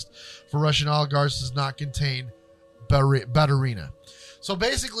sanctions list for Russian oligarchs does not contain Baturina. So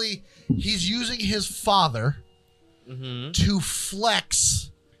basically, he's using his father to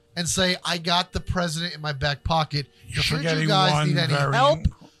flex and say, I got the president in my back pocket. You're Should forgetting you guys one need any very- help?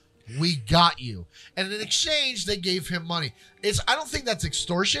 We got you. And in exchange, they gave him money. I don't think that's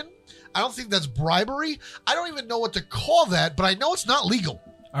extortion. I don't think that's bribery. I don't even know what to call that, but I know it's not legal.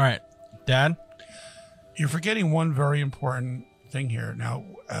 All right, Dad. You're forgetting one very important thing here. Now,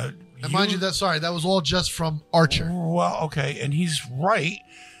 And mind you, that was all just from Archer. Well, okay, and he's right,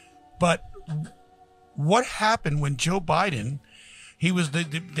 but what happened when Joe Biden?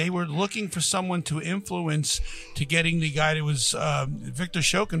 They were looking for someone to influence to getting the guy that was Viktor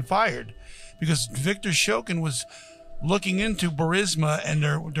Shokin fired, because Viktor Shokin was looking into Burisma and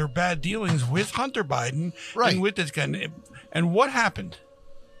their bad dealings with Hunter Biden, Right. and with this guy. And what happened?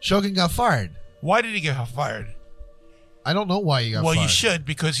 Shokin got fired. Why did he get fired? I don't know why he got Well, fired. you should,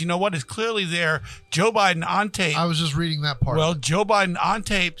 because you know what? It's clearly there. Joe Biden on tape. I was just reading that part. Well, Joe Biden on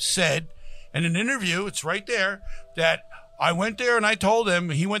tape said in an interview, it's right there, that I went there and I told him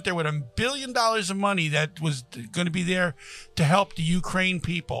he went there with $1 billion of money that was going to be there to help the Ukraine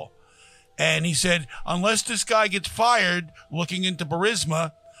people. And he said, unless this guy gets fired looking into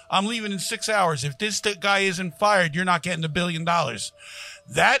Burisma, I'm leaving in 6 hours. If this guy isn't fired, you're not getting $1 billion.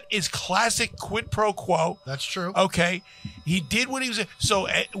 That is classic quid pro quo. That's true. Okay. He did what he was. So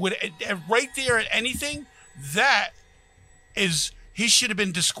right there at anything, that is, he should have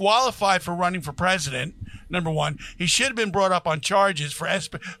been disqualified for running for president. Number one, he should have been brought up on charges for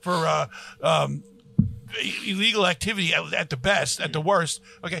illegal activity at the best, at the worst.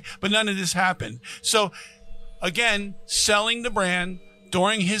 Okay. But none of this happened. So again, selling the brand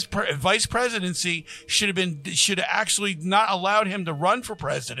during his vice presidency should have actually not allowed him to run for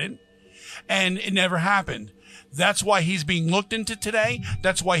president, and it never happened. That's why he's being looked into today.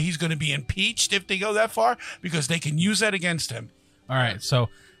 That's why he's going to be impeached if they go that far, because they can use that against him. All right, so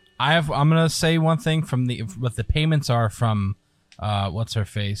I'm going to say one thing from what the payments are from what's her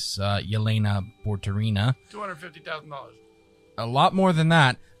face, Yelena Bortorina. $250,000. A lot more than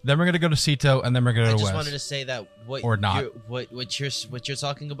that. Then we're gonna go to Cito, and then we're gonna go to Wes. I just wanted to say that what you're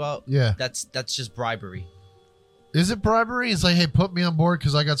talking about. Yeah, that's just bribery. Is it bribery? It's like, hey, put me on board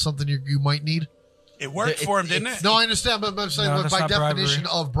because I got something you might need. It worked for him, didn't it? No, I understand, but I'm saying by definition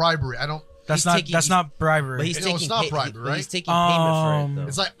of bribery, I don't. That's not bribery. But it's not bribery, right? He's taking payment for it, though.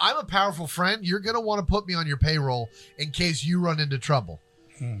 It's like, I'm a powerful friend. You're gonna want to put me on your payroll in case you run into trouble.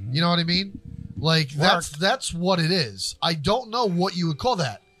 Mm-hmm. You know what I mean? Like that's what it is. I don't know what you would call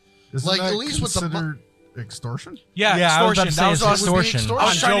that. Isn't like that at least with the extortion? Yeah, extortion. I was about to say it's extortion.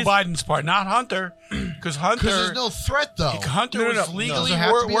 On Joe Biden's part, not Hunter, because there's no threat though. Hunter was legally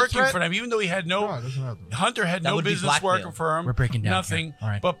working for them, even though he had Hunter had no business working for him. We're breaking down nothing. All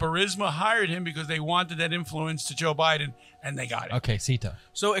right. But Burisma hired him because they wanted that influence to Joe Biden, and they got it. Okay, Cito.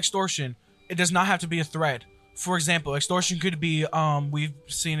 So extortion, it does not have to be a threat. For example, extortion could be we've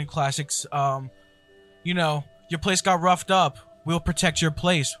seen in classics. Your place got roughed up. We'll protect your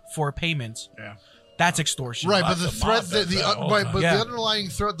place for payments. Yeah. That's extortion. Right, but the threat, the underlying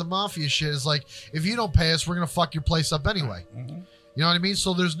threat, the mafia shit is like, if you don't pay us, we're gonna fuck your place up anyway. Mm-hmm. You know what I mean?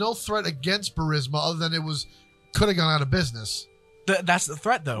 So there's no threat against Burisma other than it could have gone out of business. That's the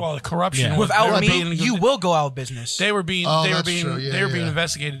threat, though. Well, the corruption. Without me, you will go out of business. They were being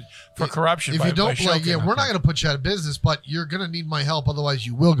investigated for corruption. If you don't we're not gonna put you out of business, but you're gonna need my help, otherwise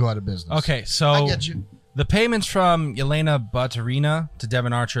you will go out of business. Okay, so I get you. The payments from Yelena Baturina to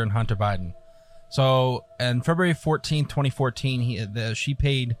Devin Archer and Hunter Biden. So, on February 14, 2014, she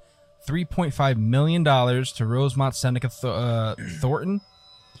paid $3.5 million to Rosemont Seneca Thornton.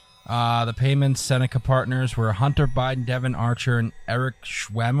 The payments Seneca partners were Hunter Biden, Devin Archer, and Eric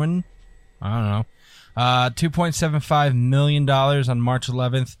Schwemmen. I don't know. $2.75 million on March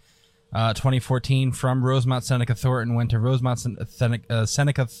 11th, 2014 from Rosemont Seneca Thornton went to Rosemont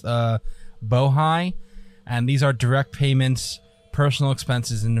Seneca Bohai. And these are direct payments, personal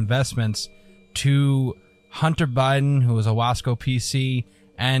expenses, and investments to Hunter Biden, who was a Wasco PC,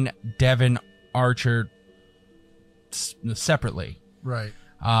 and Devin Archer separately. Right.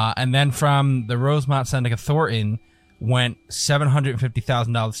 And then from the Rosemont Seneca Thornton went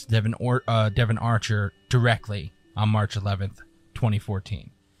 $750,000 to Devin Archer directly on March 11th,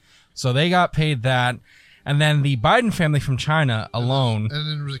 2014. So they got paid that. And then the Biden family from China alone.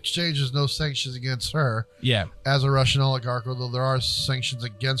 And in exchange, there's no sanctions against her. Yeah. As a Russian oligarch, although there are sanctions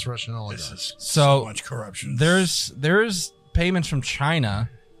against Russian oligarchs. So much corruption. There's payments from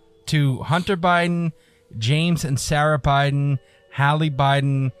China to Hunter Biden, James and Sarah Biden, Hallie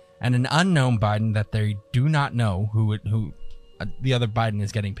Biden, and an unknown Biden that they do not know who the other Biden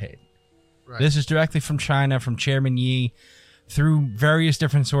is getting paid. Right. This is directly from China, from Chairman Yi, through various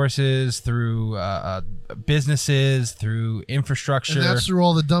different sources, through businesses, through infrastructure. And that's through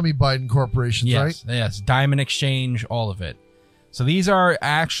all the dummy Biden corporations, right? Yes, Diamond Exchange, all of it. So these are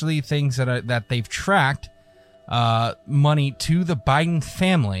actually things that they've tracked money to the Biden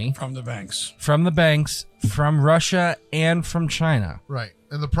family. From the banks. From Russia, and from China. Right.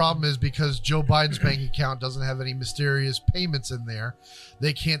 And the problem is because Joe Biden's bank account doesn't have any mysterious payments in there,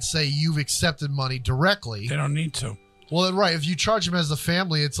 they can't say you've accepted money directly. They don't need to. Well, right. If you charge them as a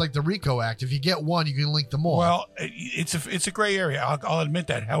family, it's like the RICO Act. If you get one, you can link them all. Well, it's a gray area. I'll admit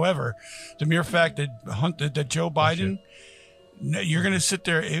that. However, the mere fact that Joe Biden, you're going to sit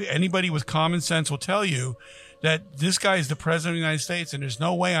there. Anybody with common sense will tell you that this guy is the president of the United States, and there's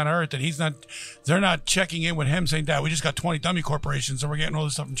no way on earth that they're not checking in with him saying, Dad, we just got 20 dummy corporations and we're getting all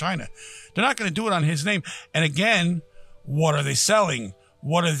this stuff from China. They're not going to do it on his name. And again, what are they selling?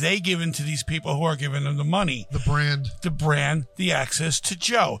 What are they giving to these people who are giving them the money? The brand, the access to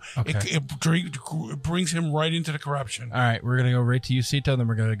Joe. Okay. It brings him right into the corruption. All right, we're gonna go right to you, Cito, then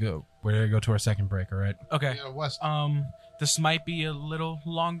we're gonna go to our second break. All right. Okay. Yeah, West. This might be a little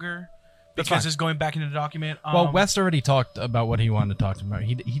longer because it's going back into the document. Well, West already talked about what he wanted to talk about.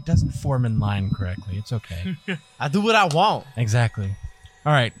 He doesn't form in line correctly. It's okay. I do what I want. Exactly.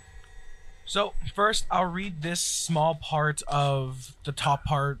 All right. So first, I'll read this small part of the top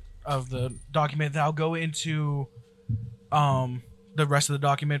part of the document. Then I'll go into the rest of the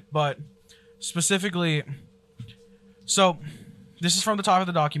document, but specifically, so this is from the top of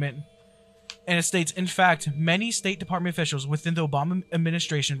the document, and it states, in fact, many State Department officials within the Obama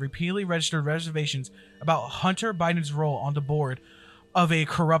administration repeatedly registered reservations about Hunter Biden's role on the board of a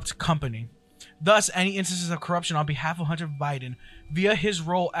corrupt company. Thus, any instances of corruption on behalf of Hunter Biden via his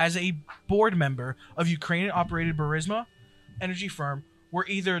role as a board member of Ukrainian-operated Burisma energy firm were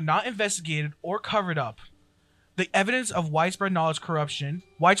either not investigated or covered up. The evidence of widespread knowledge, corruption,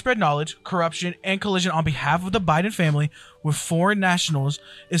 and collusion on behalf of the Biden family with foreign nationals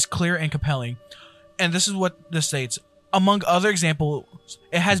is clear and compelling. And this is what this states. Among other examples,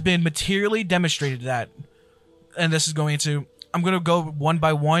 it has been materially demonstrated that, and this is going to, I'm going to go one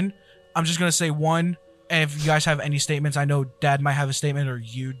by one. I'm just going to say one, and if you guys have any statements, I know Dad might have a statement, or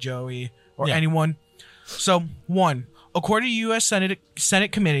you, Joey, or anyone. So, one, according to U.S.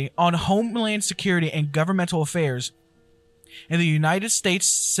 Senate Committee on Homeland Security and Governmental Affairs and the United States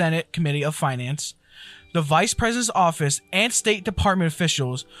Senate Committee of Finance, the Vice President's office and State Department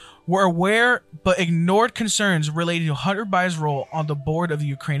officials were aware but ignored concerns related to Hunter Biden's role on the board of the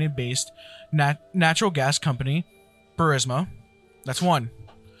Ukrainian-based natural gas company, Burisma. That's one.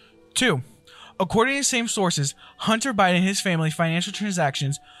 Two, according to the same sources, Hunter Biden and his family financial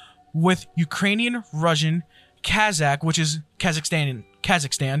transactions with Ukrainian, Russian, Kazakh, which is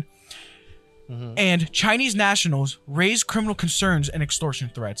Kazakhstan, and Chinese nationals raised criminal concerns and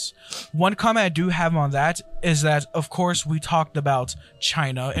extortion threats. One comment I do have on that is that, of course, we talked about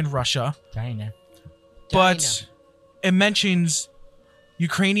China and Russia. But it mentions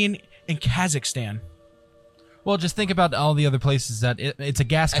Ukrainian and Kazakhstan. Well, just think about all the other places that it's a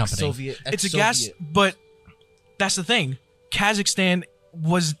gas company. It's a gas, but that's the thing. Kazakhstan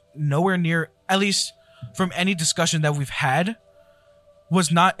was nowhere near, at least from any discussion that we've had,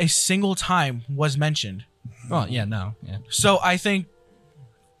 was not a single time was mentioned. Well, yeah, no. Yeah. So I think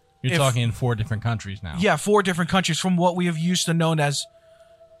you're talking in 4 different countries now. Yeah, 4 different countries from what we have used to known as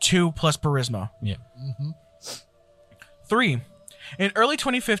 2 plus Burisma. Yeah. 3. In early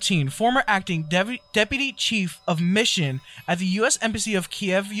 2015, former acting deputy chief of mission at the U.S. Embassy of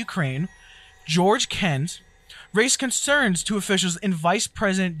Kiev, Ukraine, George Kent, raised concerns to officials in Vice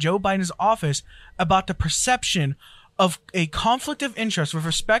President Joe Biden's office about the perception of a conflict of interest with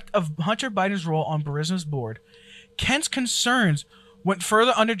respect of Hunter Biden's role on Burisma's board. Kent's concerns went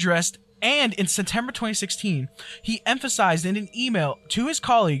further unaddressed, and in September 2016, he emphasized in an email to his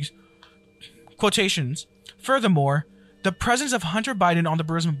colleagues, quotations, furthermore, the presence of Hunter Biden on the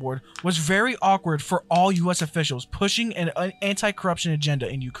Burisma board was very awkward for all U.S. officials pushing an anti-corruption agenda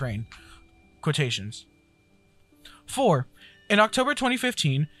in Ukraine. Quotations. 4. In October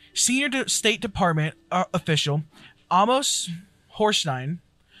 2015, senior State Department official Amos Horstein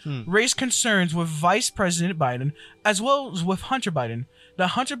raised concerns with Vice President Biden as well as with Hunter Biden that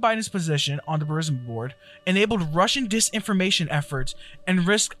Hunter Biden's position on the Burisma board enabled Russian disinformation efforts and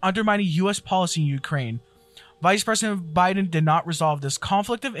risked undermining U.S. policy in Ukraine. Vice President Biden did not resolve this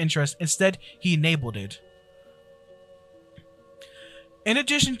conflict of interest. Instead, he enabled it. In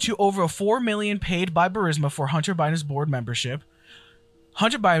addition to over $4 million paid by Burisma for Hunter Biden's board membership,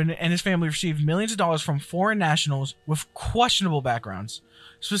 Hunter Biden and his family received millions of dollars from foreign nationals with questionable backgrounds.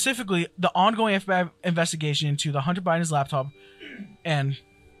 Specifically, the ongoing FBI investigation into the Hunter Biden's laptop, and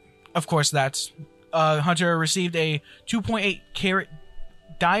of course, that's Hunter received a 2.8 carat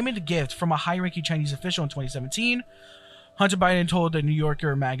diamond gift from a high-ranking Chinese official in 2017. Hunter Biden told the New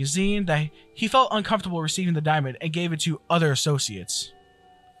Yorker magazine that he felt uncomfortable receiving the diamond and gave it to other associates.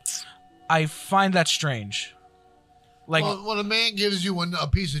 I find that strange. Like, when a man gives you a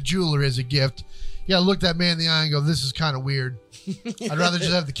piece of jewelry as a gift, you gotta look that man in the eye and go, "This is kind of weird. I'd rather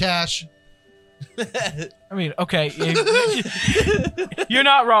just have the cash." I mean, okay, you're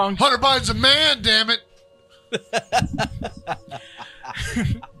not wrong. Hunter Biden's a man, damn it.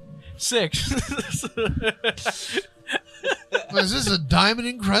 6. Is this a diamond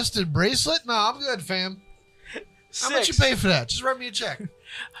encrusted bracelet? No, I'm good, fam. 6. How much you pay for that? Just write me a check.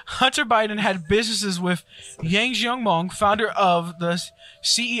 Hunter Biden had businesses with Yang Xiaomong, founder of the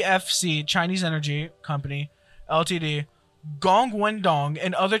CEFC, Chinese Energy Company, Ltd., Gong Wendong,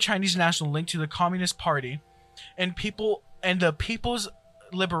 and other Chinese nationals linked to the Communist Party and the People's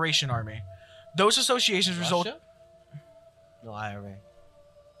Liberation Army. Those associations result. No, IRA.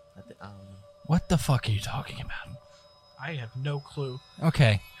 I don't know. What the fuck are you talking about? I have no clue.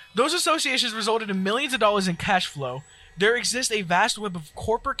 Okay. Those associations resulted in millions of dollars in cash flow. There exists a vast web of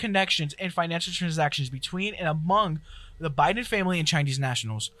corporate connections and financial transactions between and among the Biden family and Chinese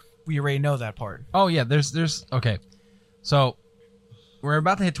nationals. We already know that part. Oh, yeah, there's okay. So, we're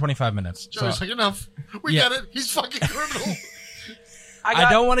about to hit 25 minutes. Joey's like, enough. We get it. He's fucking criminal. I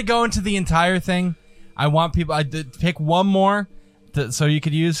don't want to go into the entire thing. I want people... I did pick one more so you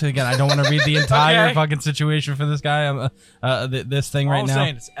could use. Again, I don't want to read the entire fucking situation for this guy. This thing right now. All I'm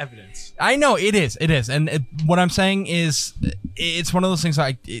saying is evidence. I know, it is. And what I'm saying is, it's one of those things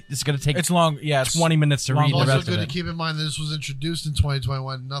it's going to take... It's long, yeah. 20 minutes to read the rest of it. It's also good to keep in mind that this was introduced in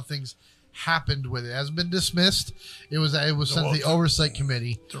 2021. Nothing's happened with it. It hasn't been dismissed. It was sent to the Oversight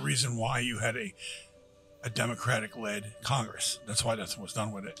Committee. The reason why you had a Democratic-led Congress. That's why that was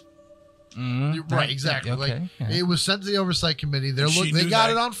done with it. Right, exactly. Okay. It was sent to the Oversight Committee. They knew got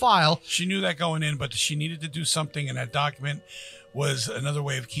that. it on file. She knew that going in, but she needed to do something, and that document was another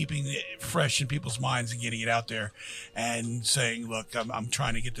way of keeping it fresh in people's minds and getting it out there and saying, look, I'm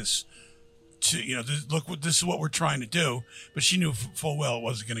trying to get this to, this is what we're trying to do. But she knew full well it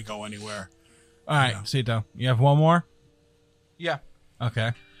wasn't going to go anywhere. All right, Cito, you have one more? Yeah.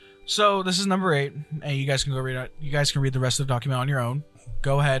 Okay. So this is number 8, and you guys can go read it. You guys can read the rest of the document on your own.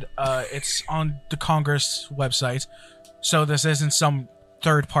 Go ahead. It's on the Congress website. So this isn't some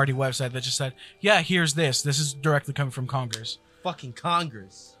third-party website that just said, yeah, here's this. This is directly coming from Congress. Fucking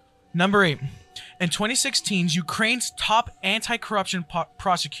Congress. Number 8. In 2016, Ukraine's top anti-corruption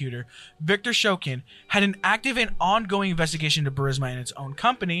prosecutor, Viktor Shokin, had an active and ongoing investigation into Burisma and its own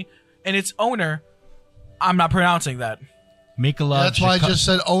company, and its owner, I'm not pronouncing that. That's why I just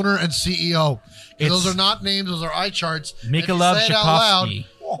said owner and CEO. Those are not names; those are eye charts. Mikolov Tchaikovsky.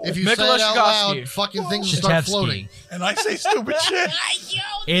 If you say it out loud, fucking things will start floating. And I say stupid shit.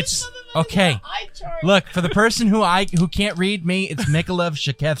 It's okay. Look, for the person who can't read me, it's Mikolov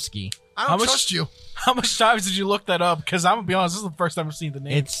Tchaikovsky. I don't trust you. How much times did you look that up? Because I'm gonna be honest, this is the first time I've seen the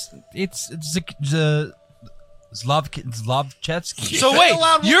name. It's Zlovchevsky. So wait,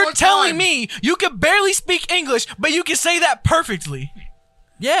 you're telling me you can barely speak English, but you can say that perfectly?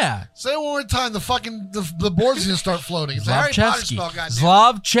 Yeah. Say it one more time. The board's gonna start floating. It's a Harry Potter spell, goddamn.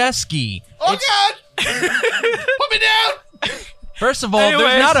 Zlovchevsky. Oh God! Put me down. First of all,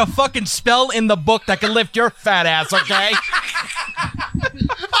 there's not a fucking spell in the book that can lift your fat ass. Okay.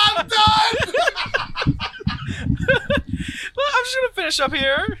 I'm done. Well, I'm just gonna finish up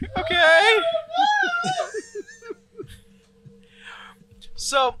here. Okay.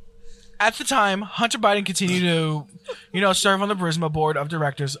 So, at the time, Hunter Biden continued to, serve on the Burisma board of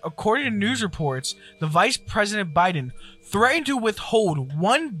directors. According to news reports, the Vice President Biden threatened to withhold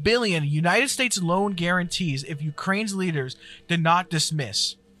 $1 billion United States loan guarantees if Ukraine's leaders did not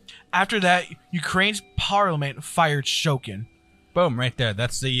dismiss. After that, Ukraine's parliament fired Shokin. Boom, right there.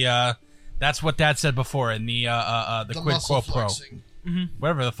 That's what Dad said before in the quid quo pro. Mm-hmm.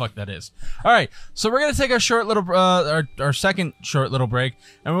 Whatever the fuck that is. All right, so we're gonna take a short little our second short little break,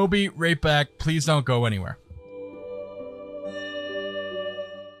 and we'll be right back. Please don't go anywhere.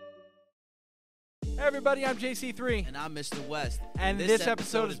 Hey everybody, I'm JC3. And I'm Mr. West. And this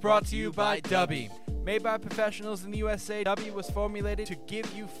episode is brought to you by Dubby. Made by professionals in the USA, Dubby was formulated to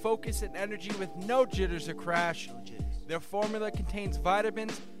give you focus and energy with no jitters or crash. No jitters. Their formula contains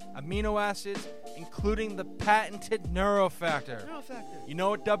vitamins, amino acids, including the patented Neurofactor. You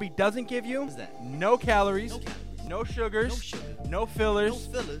know what Dubby doesn't give you? What is that? No calories, no sugars, no fillers,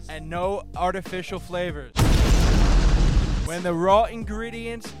 and no artificial flavors. When the raw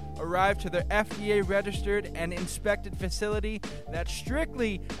ingredients arrive to their FDA-registered and inspected facility that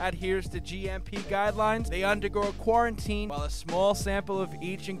strictly adheres to GMP guidelines, they undergo a quarantine while a small sample of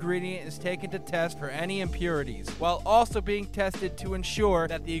each ingredient is taken to test for any impurities, while also being tested to ensure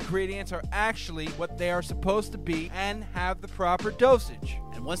that the ingredients are actually what they are supposed to be and have the proper dosage.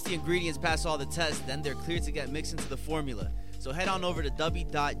 And once the ingredients pass all the tests, then they're cleared to get mixed into the formula. So head on over to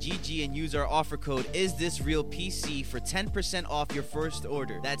dubby.gg and use our offer code IsThisRealPC for 10% off your first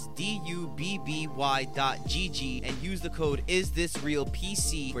order. That's DUBBY.GG and use the code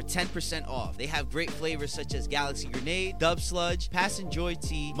IsThisRealPC for 10% off. They have great flavors such as Galaxy Grenade, Dub Sludge, Passion Joy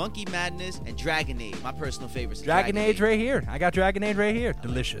Tea, Monkey Madness, and Dragonade. My personal favorites. Dragonade right here. I got Dragonade right here.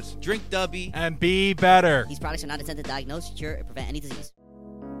 Delicious. Drink Dubby and be better. These products are not intended to diagnose, cure, or prevent any disease.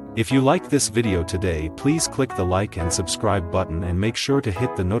 If you liked this video today, please click the like and subscribe button and make sure to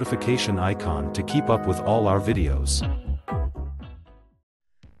hit the notification icon to keep up with all our videos.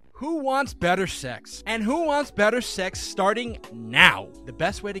 Who wants better sex? And who wants better sex starting now? The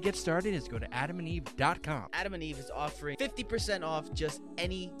best way to get started is go to adamandeve.com. Adam and Eve is offering 50% off just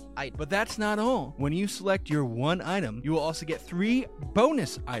any item. But that's not all. When you select your one item, you will also get 3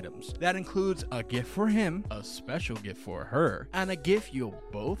 bonus items. That includes a gift for him, a special gift for her, and a gift you'll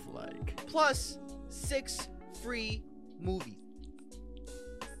both like. Plus 6 free movies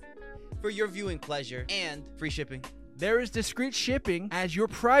for your viewing pleasure and free shipping. There is discreet shipping as your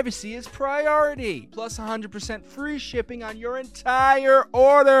privacy is priority. Plus 100% free shipping on your entire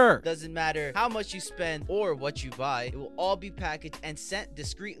order. Doesn't matter how much you spend or what you buy, it will all be packaged and sent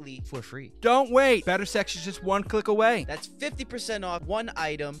discreetly for free. Don't wait. Better sex is just one click away. That's 50% off one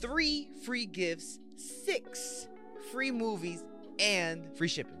item, 3 free gifts, 6 free movies, and free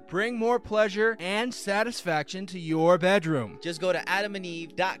shipping. Bring more pleasure and satisfaction to your bedroom. Just go to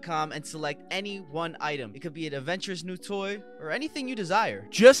adamandeve.com and select any one item. It could be an adventurous new toy or anything you desire.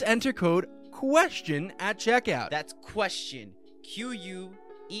 Just enter code QUESTION at checkout. That's question, QUESTION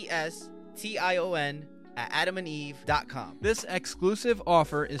at adamandeve.com. This exclusive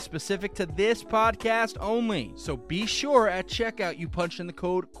offer is specific to this podcast only. So be sure at checkout you punch in the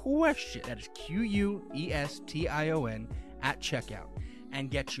code QUESTION. That is QUESTION at checkout. And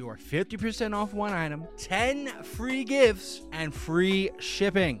get your 50% off one item, 10 free gifts, and free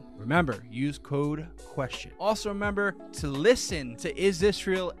shipping. Remember, use code QUESTION. Also remember to listen to Is This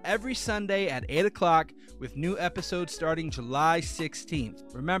Real every Sunday at 8 o'clock with new episodes starting July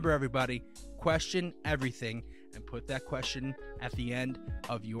 16th. Remember, everybody, question everything and put that question at the end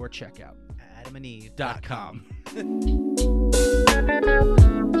of your checkout. adamandeve.com.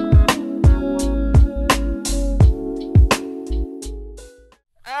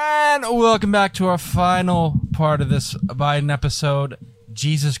 And welcome back to our final part of this Biden episode.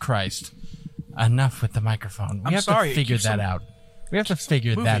 Jesus Christ. Enough with the microphone. We have to figure that out. We have to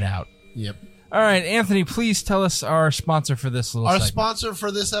figure that out. Yep. All right, Anthony, please tell us our sponsor for this little segment. Sponsor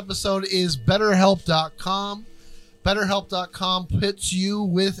for this episode is BetterHelp.com. BetterHelp.com puts you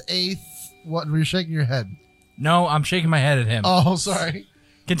with a... What? You're shaking your head. No, I'm shaking my head at him. Oh, sorry.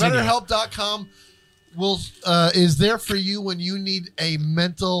 Continue. BetterHelp.com is there for you when you need a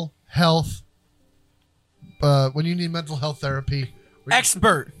mental health therapy.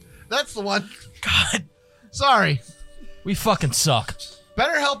 Expert. That's the one. God. Sorry. We fucking suck.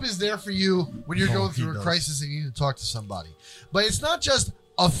 BetterHelp is there for you when you're going through a crisis and you need to talk to somebody. But it's not just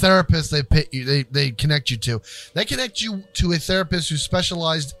a therapist they connect you to. They connect you to a therapist who's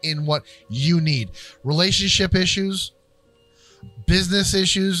specialized in what you need. Relationship issues, business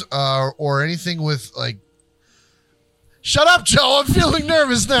issues, or anything with like... Shut up, Joe. I'm feeling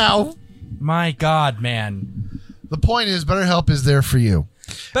nervous now. My God, man. The point is, BetterHelp is there for you.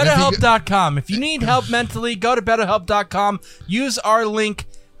 BetterHelp.com. If you need help mentally, go to BetterHelp.com. Use our link.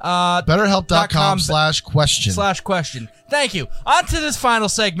 BetterHelp.com/question. Thank you. On to this final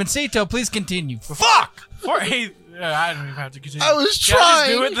segment. Cito, please continue. Fuck! I don't even have to continue. I was Can I trying.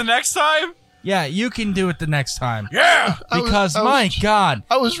 just do it the next time? Yeah, you can do it the next time. Yeah! Because, my God.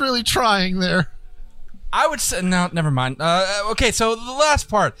 I was really trying there. I would say... No, never mind. Okay, so the last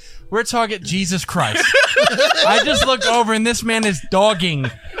part. We're talking Jesus Christ. I just looked over and this man is dogging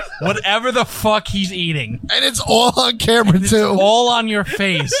whatever the fuck he's eating. And it's all on camera, too. It's all on your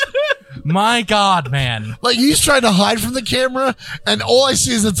face. My God, man. Like, he's trying to hide from the camera, and all I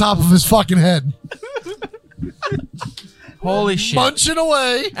see is the top of his fucking head. Holy shit. Munching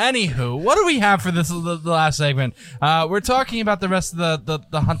away. Anywho, what do we have for the last segment? We're talking about the rest of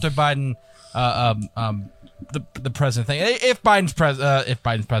the Hunter Biden... the president thing. If Biden's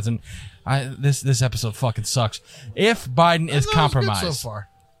president, this episode fucking sucks. If Biden is compromised, so far.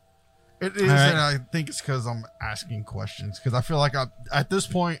 It is, right. and I think it's because I'm asking questions. Because I feel like at this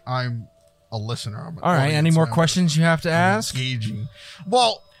point I'm a listener. I'm an all right. Any more questions you have to ask? Engaging.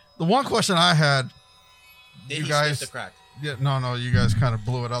 Well, the one question I had, Did you guys. sniff the crack? Yeah, no, you guys kind of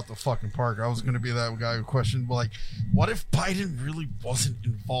blew it out the fucking park. I was going to be that guy who questioned, but like, what if Biden really wasn't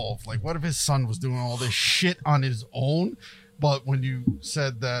involved? Like, what if his son was doing all this shit on his own? But when you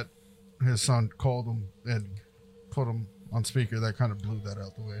said that his son called him and put him on speaker, that kind of blew that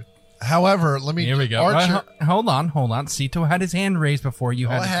out the way. However, let me... Here we go. Hold on. Cito had his hand raised before you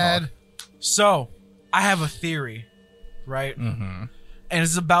had to talk. So, I have a theory, right? Mm-hmm. And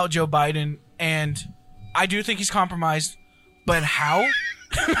it's about Joe Biden, and I do think he's compromised, but how?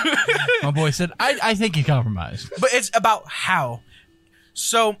 My boy said, I think he compromised. But it's about how.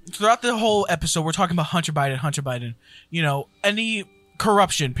 So, throughout the whole episode, we're talking about Hunter Biden, you know, any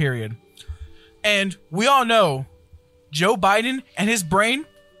corruption, period. And we all know Joe Biden and his brain,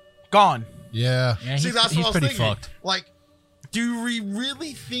 gone. Yeah. See, that's what I was pretty thinking. fucked. Like, Do we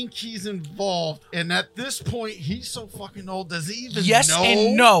really think he's involved? And at this point, he's so fucking old. Does he even Yes know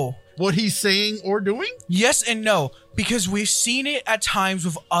and no. what he's saying or doing? Yes and no, because we've seen it at times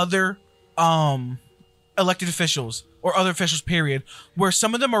with other elected officials or other officials, period, where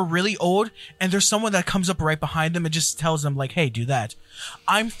some of them are really old and there's someone that comes up right behind them and just tells them like, hey, do that.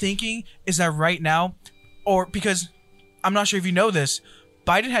 I'm thinking is that right now, or because I'm not sure if you know this,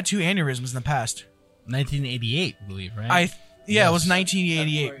 Biden had 2 aneurysms in the past. 1988, I believe, right? It was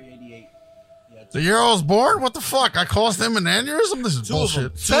 1988. The year I was born? What the fuck? I caused them an aneurysm? This is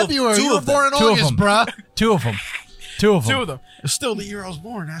bullshit. February. You were born in August, bruh. Two of them. Two of them. It's still the year I was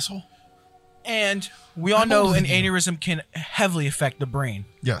born, asshole. And we all know an aneurysm can heavily affect the brain.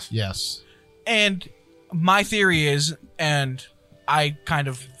 Yes. And my theory is, and I kind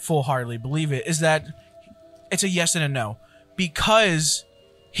of full-heartedly believe it, is that it's a yes and a no. Because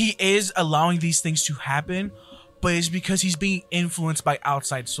he is allowing these things to happen, but it's because he's being influenced by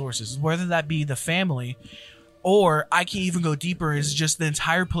outside sources, whether that be the family, or I can even go deeper, is just the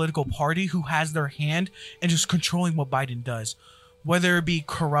entire political party who has their hand in just controlling what Biden does. Whether it be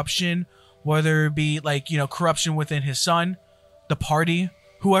corruption, whether it be corruption within his son, the party,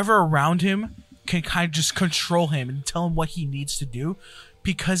 whoever around him can kind of just control him and tell him what he needs to do,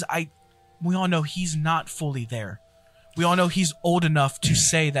 because we all know he's not fully there. We all know he's old enough to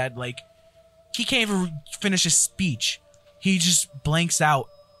say that, he can't even finish his speech. He just blanks out.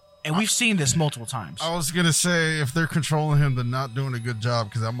 And we've seen this multiple times. I was going to say, if they're controlling him, they're not doing a good job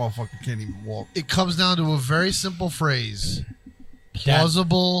because that motherfucker can't even walk. It comes down to a very simple phrase.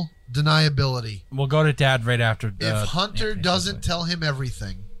 Plausible deniability. We'll go to Dad right after. If Hunter doesn't tell him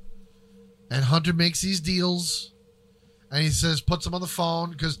everything, and Hunter makes these deals, and he puts him on the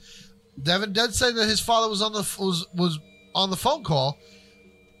phone, because Devin did say that his father was on the phone call,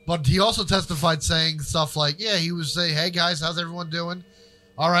 but he also testified saying stuff like, yeah, he was saying, hey guys, how's everyone doing?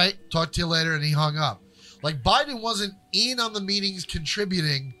 All right, talk to you later, and he hung up. Biden wasn't in on the meetings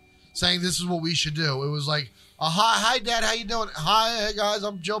contributing, saying this is what we should do. It was like, hi Dad, how you doing? Hi, hey guys,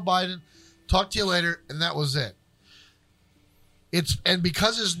 I'm Joe Biden. Talk to you later, and that was it. And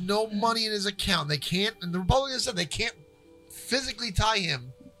because there's no money in his account, they can't, and the Republicans said they can't physically tie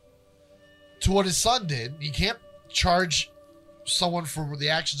him to what his son did. You can't charge someone for the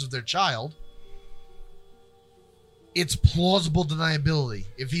actions of their child. It's plausible deniability.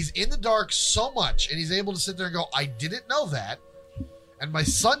 If he's in the dark so much and he's able to sit there and go, I didn't know that, and my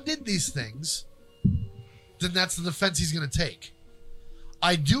son did these things, then that's the defense he's going to take.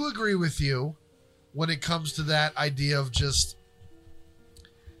 I do agree with you when it comes to that idea of just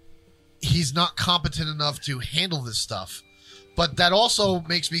he's not competent enough to handle this stuff. But that also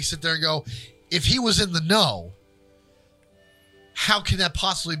makes me sit there and go, if he was in the know, how can that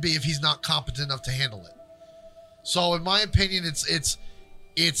possibly be if he's not competent enough to handle it? So in my opinion, he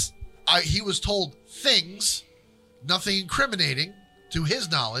was told things, nothing incriminating to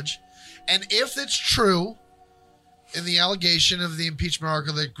his knowledge. And if it's true in the allegation of the impeachment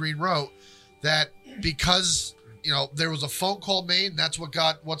article that Green wrote, that because, there was a phone call made and that's what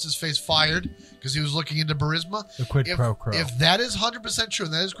got what's-his-face fired because he was looking into Burisma. The quid pro quo. If that is 100% true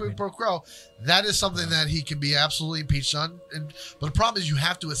and that is quid pro quo, that is something that he can be absolutely impeached on. But the problem is you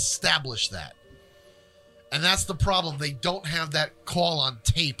have to establish that. And that's the problem. They don't have that call on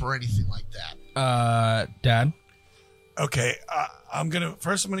tape or anything like that. Dad? Okay, I'm gonna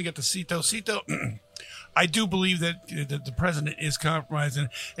get to Cito. Cito, I do believe that the president is compromised,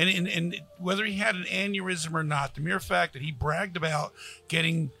 and whether he had an aneurysm or not, the mere fact that he bragged about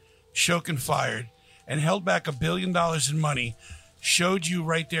getting Shokin fired and held back $1 billion in money showed you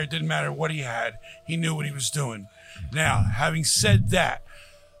right there. It didn't matter what he had; he knew what he was doing. Now, having said that,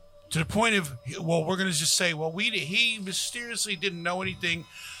 to the point of, well, we're going to just say, well, he mysteriously didn't know anything.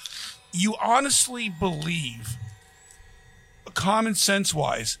 You honestly believe, common sense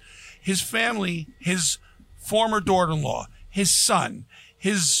wise, his family, his former daughter-in-law, his son,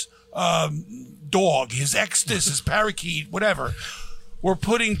 his dog, his his parakeet, whatever, were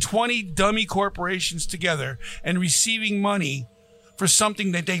putting 20 dummy corporations together and receiving money for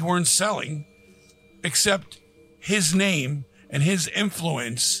something that they weren't selling, except his name and his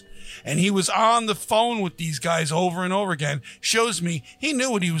influence. And he was on the phone with these guys over and over again. Shows me he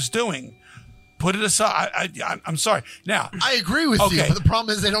knew what he was doing. Put it aside. I'm sorry. Now, I agree with you, but the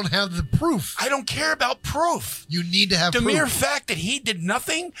problem is they don't have the proof. I don't care about proof. You need to have the proof. mere fact that he did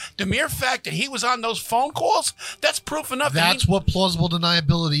nothing, the mere fact that he was on those phone calls, that's proof enough. That's what plausible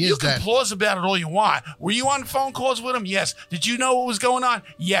deniability is. You can plause about it all you want. Were you on phone calls with him? Yes. Did you know what was going on?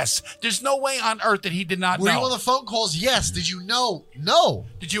 Yes. There's no way on earth that he did not know. Were you on the phone calls? Yes. Did you know? No.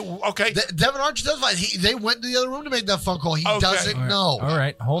 Did you? Okay. Devin Archer does fine. They went to the other room to make that phone call. He doesn't know. All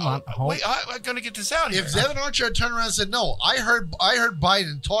right. Hold on. Wait, I'm going to get this out here. If Devin Archer had turned around and said, "No, I heard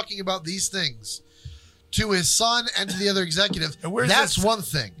Biden talking about these things to his son and to the other executive," that's one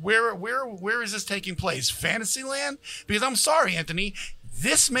thing. Where is this taking place? Fantasyland? Because I'm sorry, Anthony.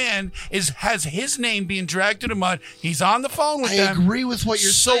 This man has his name being dragged through the mud. He's on the phone with them. I agree with what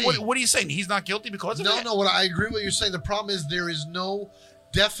you're saying. So what are you saying? He's not guilty because of it? No. What I agree with what you're saying. The problem is there is no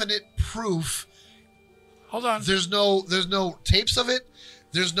definite proof. Hold on. There's no tapes of it.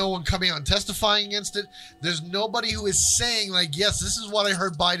 There's no one coming out and testifying against it. There's nobody who is saying, like, yes, this is what I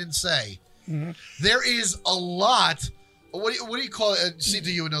heard Biden say. Mm-hmm. There is a lot. What do you call it? See,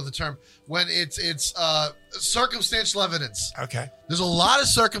 do you know the term? When it's circumstantial evidence. Okay. There's a lot of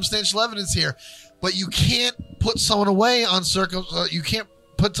circumstantial evidence here, but you can't put someone away on you can't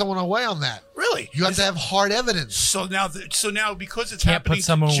put someone away on that. Really? You have to have hard evidence. So now because it's can't happening put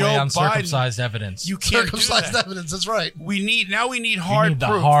someone to Joe away on Biden, circumcised evidence. You can't circumcised do that. evidence. That's right. We need hard you need proof.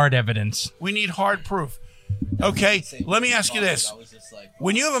 the hard evidence. We need hard proof. Okay, let me ask you this: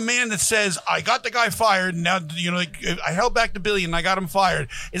 when you have a man that says, "I got the guy fired," and now I held back the $1 billion, and I got him fired,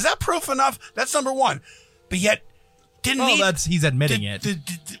 is that proof enough? That's number one. But yet, he's admitting it.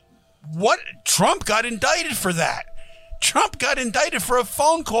 What Trump got indicted for that? Trump got indicted for a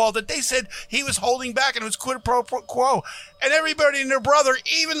phone call that they said he was holding back and it was quid pro quo. And everybody and their brother,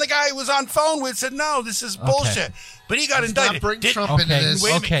 even the guy who was on phone with, said, no, this is bullshit. But he got indicted. Not bring Trump into this.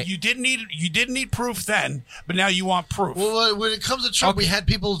 Wait a minute. You didn't need proof then, but now you want proof. Well, when it comes to Trump, we had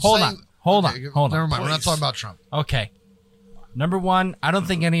people Hold saying... on. Never mind. Please. We're not talking about Trump. Okay. Number one, I don't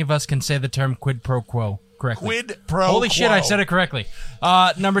think any of us can say the term quid pro quo correctly. Quid pro Holy quo. shit, I said it correctly.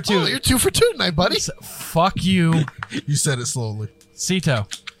 Number two. Oh, you're 2 for 2 tonight, buddy. Fuck you. You said it slowly. Cito,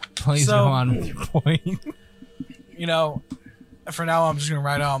 please go on with your point. For now, I'm just going to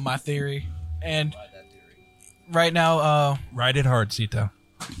write out my theory. And right now... Ride it hard, Cito.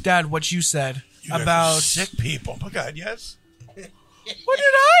 Dad, what you said You about... sick people. Oh, God, yes? What did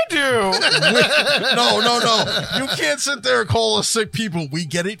I do? No. You can't sit there and call us sick people. We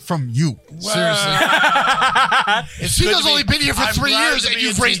get it from you. Seriously. Cito's only been here for 3 years, and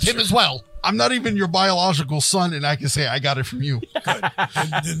you've raised him as well. I'm not even your biological son, and I can say I got it from you. Good.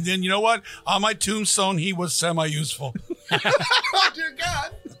 Then you know what? On my tombstone, he was semi-useful. Oh, dear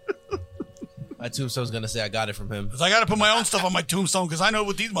God. My tombstone's going to say I got it from him. Because I got to put my own stuff on my tombstone because I know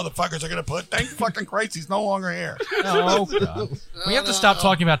what these motherfuckers are going to put. Thank fucking Christ, he's no longer here. Oh, God. We have to stop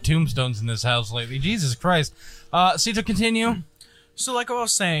talking about tombstones in this house lately. Jesus Christ. Cito, continue. So like I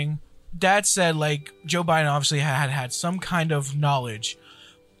was saying, Dad said, like, Joe Biden obviously had some kind of knowledge.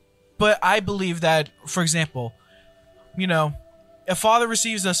 But I believe that, for example, a father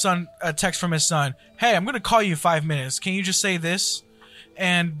receives a text from his son, hey, I'm going to call you in 5 minutes. Can you just say this?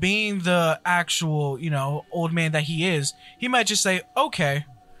 And being the actual, old man that he is, he might just say, okay,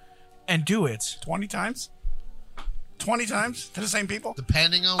 and do it. 20 times? 20 times to the same people?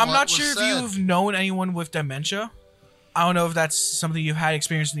 Depending on I'm what not was sure said. if you've known anyone with dementia. I don't know if that's something you've had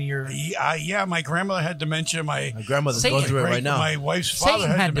experience in your... Yeah, my grandmother had dementia. My grandmother's going through it right now. My wife's father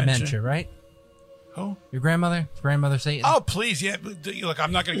Satan had dementia, right? Who? Your grandmother Satan. Oh, please, yeah. Look,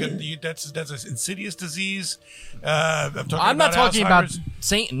 I'm not going to get that's an insidious disease. I'm not talking about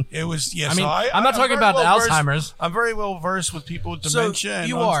Satan. It was yes. I mean, so I'm not talking about Alzheimer's. I'm very well versed with people with dementia and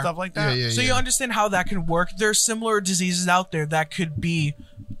stuff like that. So you understand how that can work. There's similar diseases out there that could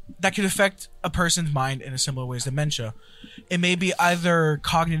affect a person's mind in a similar way as dementia. It may be either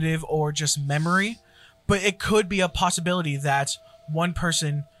cognitive or just memory, but it could be a possibility that one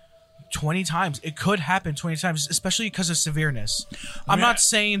person 20 times. It could happen 20 times, especially because of severeness. I'm not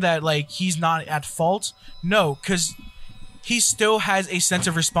saying that like he's not at fault. No, because he still has a sense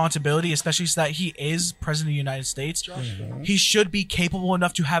of responsibility, especially so that he is president of the United States. He should be capable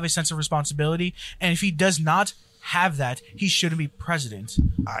enough to have a sense of responsibility. And if he does not have that, he shouldn't be president.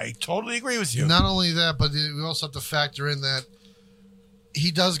 I totally agree with you. Not only that, but we also have to factor in that he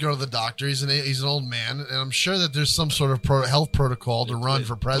does go to the doctor. He's an old man, and I'm sure that there's some sort of health protocol to run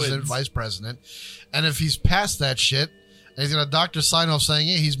for president, vice president. And if he's past that shit, and he's got a doctor sign off saying,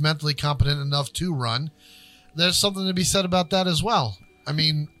 hey, he's mentally competent enough to run, there's something to be said about that as well. I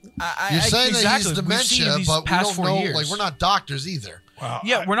mean, you're saying that he's dementia, but we don't know. Like, we're not doctors either.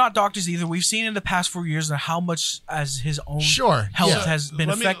 Yeah, we're not doctors either. We've seen in the past 4 years how much as his own Sure, health yeah. has been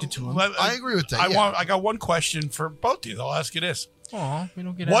affected to him. I agree with that. I got one question for both of you. I'll ask you this. Aw, we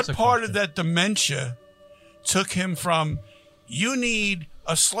don't get What asked a part question. of that dementia took him from you need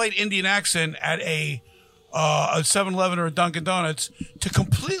a slight Indian accent at a 7-Eleven or a Dunkin' Donuts to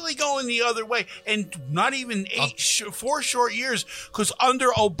completely going the other way, and not even 4 short years, because under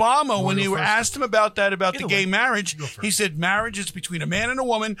Obama, when they were asked him about the gay marriage, he said marriage is between a man and a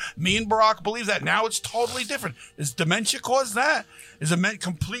woman. Me and Barack believe that. Now it's totally different. Does dementia cause that? Is a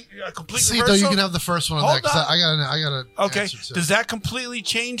complete See, reversal? though, you can have the first one on that, 'cause I got Okay. Does that completely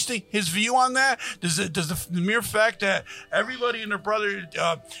change his view on that? Does the mere fact that everybody and their brother,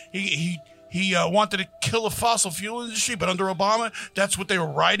 he wanted to kill the fossil fuel industry, but under Obama, that's what they were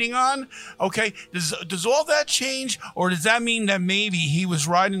riding on? Okay. Does all that change, or does that mean that maybe he was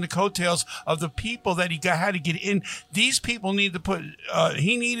riding the coattails of the people that had to get in? These people need to put,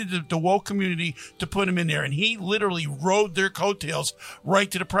 he needed the woke community to put him in there, and he literally rode their coattails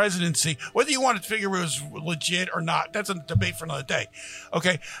right to the presidency. Whether you want to figure it was legit or not, that's a debate for another day.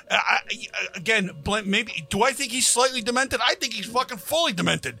 Okay. Maybe, do I think he's slightly demented? I think he's fucking fully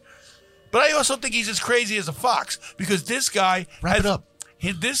demented. But I also think he's as crazy as a fox, because this guy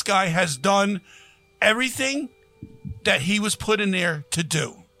has done everything that he was put in there to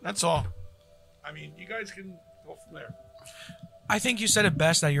do. That's all. I mean, you guys can go from there. I think you said it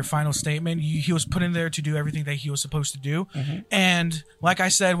best at your final statement. He was put in there to do everything that he was supposed to do. Mm-hmm. And like I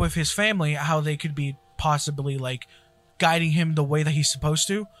said, with his family, how they could be possibly like guiding him the way that he's supposed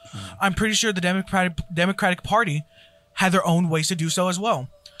to. I'm pretty sure the Democratic Party had their own ways to do so as well.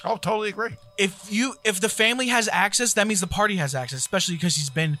 Oh, totally agree. If the family has access, that means the party has access, especially because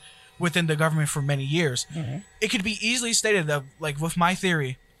he's been within the government for many years. Mm-hmm. It could be easily stated that, like with my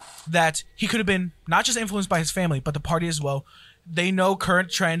theory, that he could have been not just influenced by his family, but the party as well. They know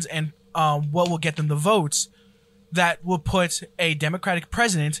current trends and what will get them the votes that will put a Democratic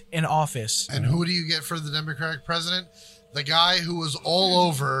president in office. And who do you get for the Democratic president? The guy who was all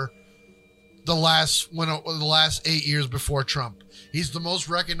over the last 8 years before Trump. He's the most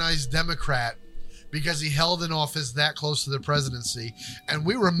recognized Democrat because he held in office that close to the presidency. And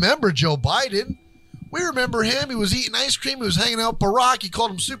we remember Joe Biden. We remember him. He was eating ice cream. He was hanging out with Barack. He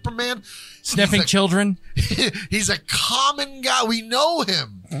called him Superman. Sniffing children. He's a common guy. We know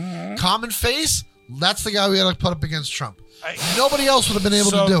him. Mm-hmm. Common face. That's the guy we got to put up against Trump. Nobody else would have been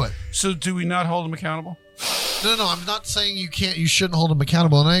able to do it. So do we not hold him accountable? No. I'm not saying you shouldn't hold him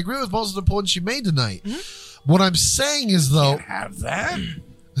accountable. And I agree with most of the points you made tonight. Mm-hmm. What I'm saying is, though... Can't have that.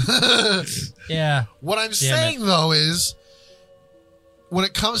 Yeah. What I'm saying, though, is when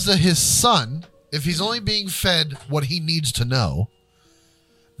it comes to his son, if he's only being fed what he needs to know,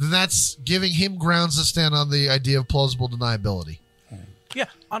 then that's giving him grounds to stand on the idea of plausible deniability. Yeah.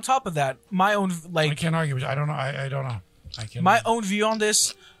 On top of that, my own I can't argue with you. I don't know. I don't know. My own view on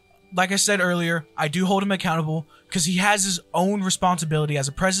this, like I said earlier, I do hold him accountable because he has his own responsibility as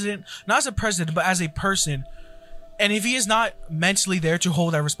a president, not as a president, but as a person. And if he is not mentally there to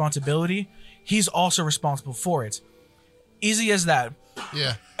hold that responsibility, he's also responsible for it. Easy as that.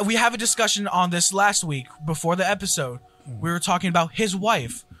 Yeah. We have a discussion on this last week before the episode. We were talking about his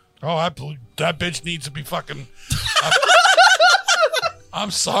wife. Oh, that bitch needs to be fucking... I'm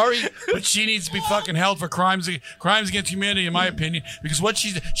sorry, but she needs to be fucking held for crimes against humanity, in my opinion, because what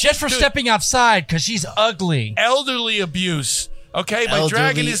she's just for stepping outside because she's ugly. Elderly abuse, okay, by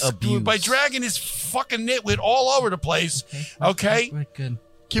dragging his fucking nitwit all over the place, okay. Good.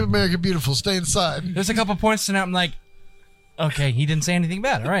 Keep America beautiful. Stay inside. There's a couple points tonight. I'm like, okay, he didn't say anything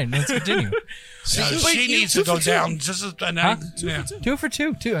bad. All right, let's continue. She needs to go down. Just huh? 2 for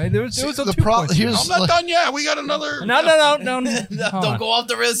 2. There was the two problem. points. I'm not done yet. We got another. No. Don't go off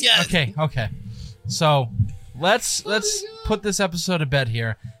the rails yet. Okay. So let's put this episode to bed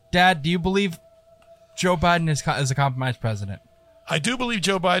here. Dad, do you believe Joe Biden is a compromised president? I do believe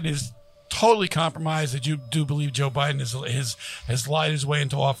Joe Biden is totally compromised. I do believe Joe Biden has lied his way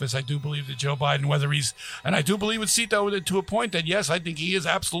into office. I do believe that Joe Biden, and I do believe with Cito to a point that, yes, I think he is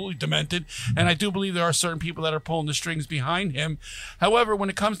absolutely demented, and I do believe there are certain people that are pulling the strings behind him. However, when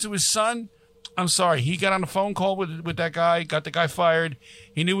it comes to his son, I'm sorry, he got on a phone call with that guy, got the guy fired.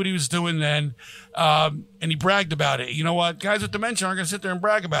 He knew what he was doing then, and he bragged about it. You know what? Guys with dementia aren't going to sit there and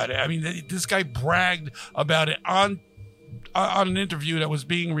brag about it. I mean, this guy bragged about it on an interview that was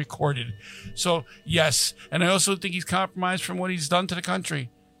being recorded. So, yes. And I also think he's compromised from what he's done to the country.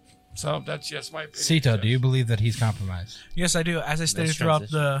 So, that's, yes, my opinion. Cito, do you believe that he's compromised? Yes, I do. As I stated throughout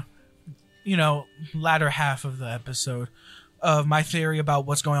the, latter half of the episode of my theory about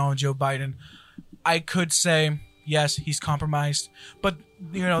what's going on with Joe Biden, I could say Yes, he's compromised. But,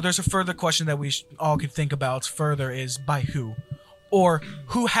 there's a further question that we all could think about further is by who? Or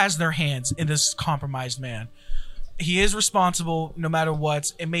who has their hands in this compromised man? He is responsible no matter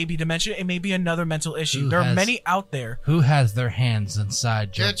what. It may be dementia. It may be another mental issue. There are many out there. Who has their hands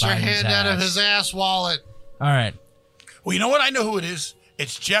inside Joe Biden's Get your hand out of his ass wallet. All right. Well, you know what? I know who it is.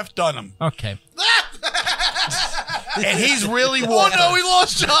 It's Jeff Dunham. Okay. And he's really Walter. Oh, no, we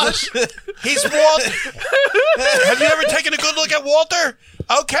lost Josh. He's Walter. Have you ever taken a good look at Walter?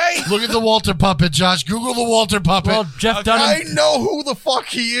 Okay. Look at the Walter puppet, Josh. Google the Walter puppet. Well, Jeff Dunham. I know who the fuck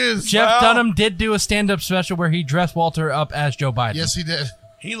he is. Jeff Dunham did do a stand-up special where he dressed Walter up as Joe Biden. Yes, he did.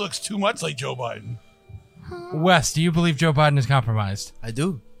 He looks too much like Joe Biden. Wes, do you believe Joe Biden is compromised? I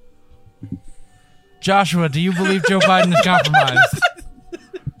do. Joshua, do you believe Joe Biden is compromised?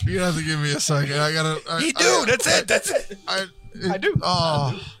 You have to give me a second. I gotta. That's it. That's it. I do.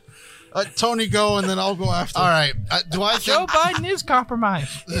 Oh, Tony, go, and then I'll go after. all right. Do I Joe think Biden is compromised.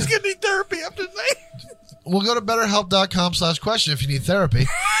 He's gonna need therapy after tonight. we'll go to betterhelp.com/question if you need therapy?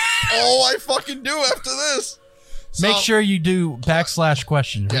 Oh, I fucking do after this. Make sure you do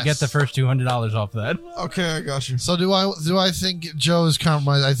 /question. We Yes. get the first $200 off that. Okay, I got you. So do I think Joe is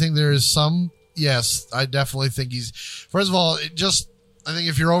compromised? I think there is some. Yes, I definitely think he's. First of all, I think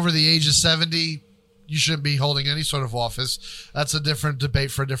if you're over the age of 70, you shouldn't be holding any sort of office. That's a different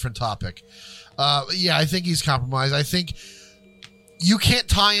debate for a different topic. Yeah, I think he's compromised. I think you can't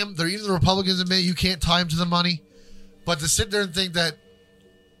tie him. Even the Republicans admit you can't tie him to the money. But to sit there and think that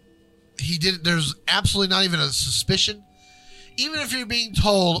he didn't, there's absolutely not even a suspicion. Even if you're being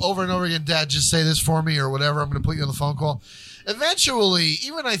told over and over again, Dad, just say this for me or whatever, I'm going to put you on the phone call. Eventually,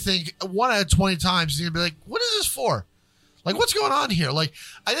 even I think 1 out of 20 times, he's going to be like, what is this for? Like, what's going on here? Like,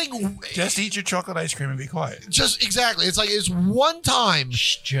 I think Just eat your chocolate ice cream and be quiet. just exactly. It's like it's one time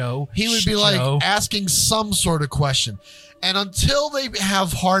Joe. he would be Joe. like asking some sort of question. And until they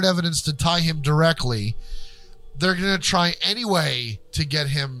have hard evidence to tie him directly, they're going to try anyway to get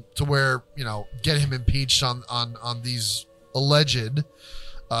him to where, get him impeached on these alleged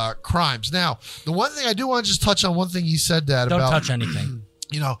crimes. Now, the one thing I do want to just touch on one thing he said, Dad, Don't about touch anything.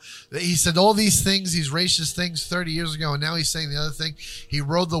 He said all these things, these racist things 30 years ago, and now he's saying the other thing. He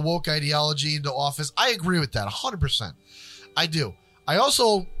rode the woke ideology into office. I agree with that 100%. I do. I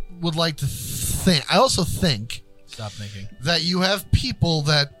also would like to think, Stop thinking. that you have people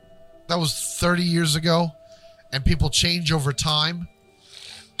that was 30 years ago, and people change over time,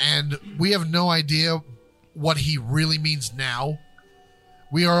 and we have no idea what he really means now.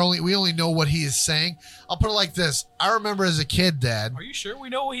 We only know what he is saying. I'll put it like this. I remember as a kid, Dad. Are you sure we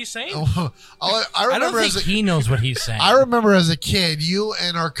know what he's saying? I don't think he knows what he's saying. I remember as a kid, you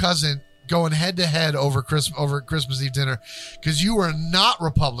and our cousin going head to head over Christmas Eve dinner because you were not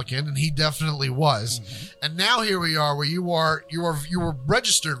Republican and he definitely was. Mm-hmm. And now here we are where you were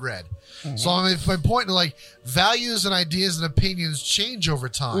registered red. Mm-hmm. So my point is, like, values and ideas and opinions change over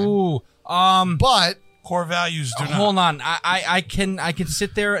time. Ooh, but core values do not. Hold on. I can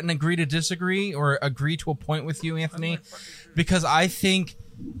sit there and agree to disagree or agree to a point with you, Anthony, because I think,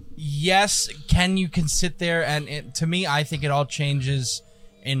 yes, you can sit there and to me, I think it all changes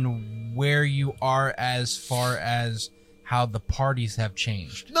in where you are as far as how the parties have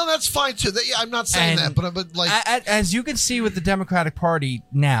changed. No, that's fine too. I'm not saying And that, but like as you can see with the Democratic Party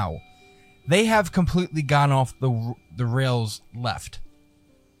now, they have completely gone off the rails left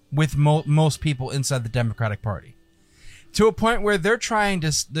with most people inside the Democratic Party, to a point where they're trying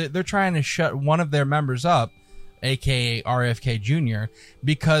to shut one of their members up, aka RFK Jr.,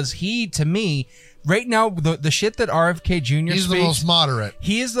 because he, to me, right now, the shit that RFK Jr. he's speaks, the most moderate.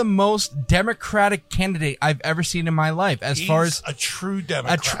 He is the most Democratic candidate I've ever seen in my life. As far as a true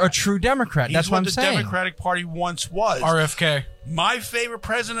Democrat, a true Democrat. He's That's what I'm the saying. Democratic Party once was. RFK. My favorite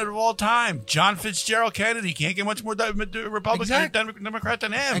president of all time, John Fitzgerald Kennedy. Can't get much more Republican Democrat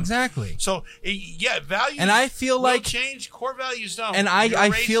than him. Exactly. So, yeah, values. And I feel will like change. Core values don't. And You're I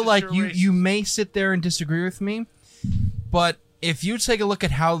racist, feel like you're you racist. may sit there and disagree with me, but if you take a look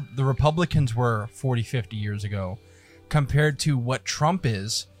at how the Republicans were 40, 50 years ago compared to what Trump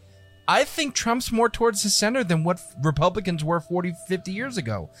is, I think Trump's more towards the center than what Republicans were 40, 50 years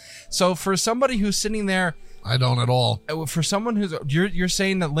ago. So for somebody who's sitting there, I don't at all. For someone who's you're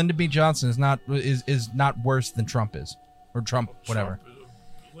saying that Lyndon B. Johnson is not worse than Trump is, or Trump whatever.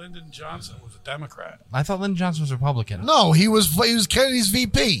 Lyndon Johnson was a Democrat. I thought Lyndon Johnson was Republican. No, he was Kennedy's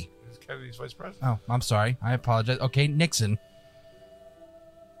VP. He was Kennedy's vice president. Oh, I'm sorry. I apologize. Okay, Nixon.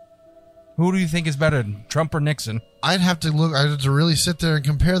 Who do you think is better, Trump or Nixon? I'd have to really sit there and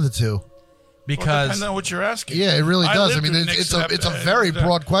compare the two. because depending on what you're asking. Yeah, it really does. I lived mean, with it's Nixon a very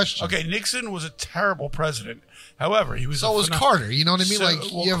broad question. Okay, Nixon was a terrible president. However, he was. So was Carter. You know what I mean?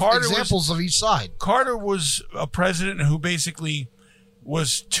 You have Carter examples of each side. Carter was a president who basically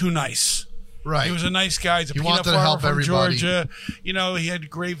was too nice. Right. He was a nice guy. He's a He peanut wanted to farmer help from everybody. Georgia. You know, he had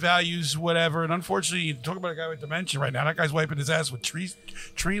great values, whatever. And unfortunately, you talk about a guy with dementia right now. That guy's wiping his ass with tree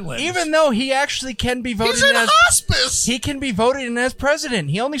limbs. even though he actually can be voted He's in as hospice. he can be voted in as president.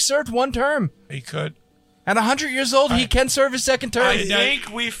 He only served one term. He could. At 100 years old, he can serve his second term. I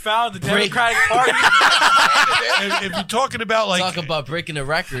think we found the Democratic Party. if you're talking about like Talk about breaking a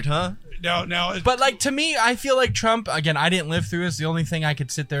record, huh? now, But like to me, I feel like Trump. Again, I didn't live through this. The only thing I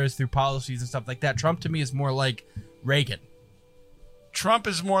could sit there is through policies and stuff like that. Trump to me is more like Reagan. Trump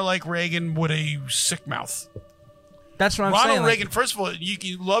is more like Reagan with a sick mouth. That's what I'm Ronald saying. Reagan. First of all,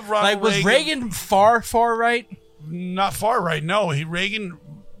 you love Ronald was Reagan far right? Not far right. No,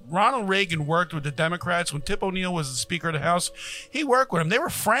 Ronald Reagan worked with the Democrats when Tip O'Neill was the Speaker of the House. He worked with them. They were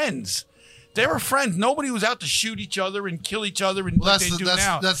friends. Nobody was out to shoot each other and kill each other and like they do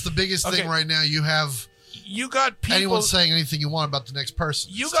now. That's the biggest thing right now. You got people. Anyone saying anything you want about the next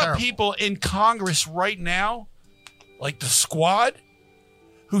person. You It's got terrible. people in Congress right now, like the Squad,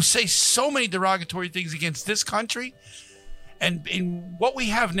 who say so many derogatory things against this country. And what we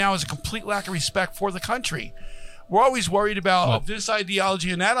have now is a complete lack of respect for the country. We're always worried about this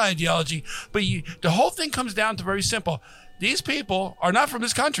ideology and that ideology. But the whole thing comes down to very simple. These people are not from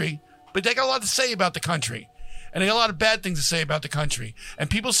this country, but they got a lot to say about the country. And they got a lot of bad things to say about the country. And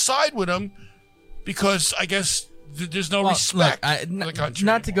people side with them because, I guess, there's no respect for the country.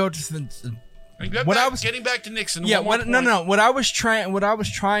 Not to go to getting back to Nixon. Yeah, what I was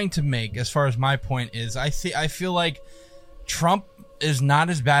trying to make as far as my point is, I feel like Trump is not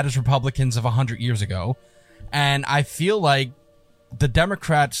as bad as Republicans of 100 years ago, and I feel like the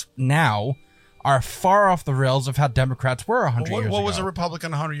Democrats now are far off the rails of how Democrats were 100 years ago. What was a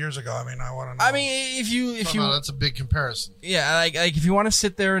Republican 100 years ago? I mean, I want to know. I mean, if you that's a big comparison. Yeah, like if you want to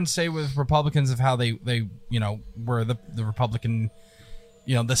sit there and say with Republicans of how they were the Republican,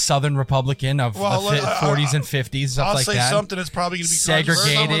 the Southern Republican of the 40s and 50s, stuff like that. I'll say something that's probably going to be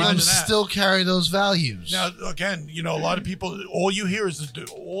segregated. Some of them still carry those values. Now, again, a lot of people. All you hear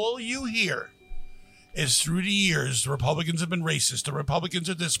is through the years, the Republicans have been racist. The Republicans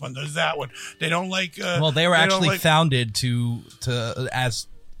are this one, there's that one. They don't like. They were actually founded to as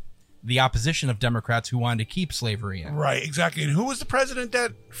the opposition of Democrats who wanted to keep slavery in. Right, exactly. And who was the president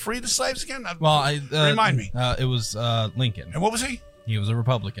that freed the slaves again? Remind me. It was Lincoln. And what was he? He was a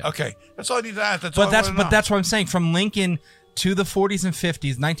Republican. Okay, that's all I need to ask. That's what I'm saying. From Lincoln to the 40s and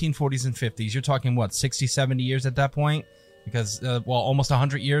 50s, 1940s and 50s, you're talking what, 60, 70 years at that point? Because almost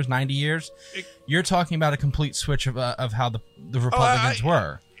 100 years, 90 years. You're talking about a complete switch of how the Republicans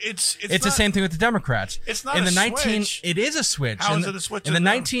were. It's the same thing with the Democrats. It's not switch. It is a switch. How is it a switch? In the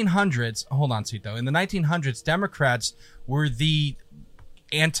 1900s, hold on, Cito. In the 1900s, Democrats were the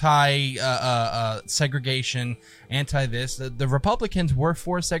anti-segregation, anti-this. The Republicans were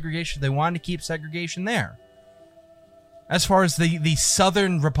for segregation. They wanted to keep segregation there. As far as the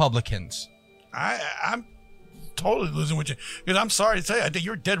Southern Republicans. I'm totally losing with you. Because I'm sorry to say, I think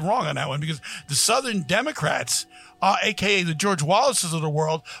you're dead wrong on that one. Because the Southern Democrats, a.k.a. the George Wallaces of the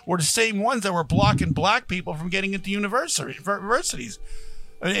world, were the same ones that were blocking black people from getting into universities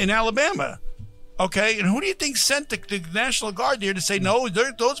in Alabama. Okay, and who do you think sent the National Guard there to say, no,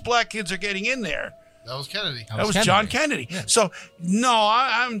 those black kids are getting in there? That was Kennedy. That was John Kennedy. Yeah. So, no,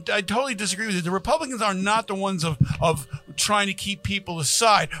 I totally disagree with you. The Republicans are not the ones of trying to keep people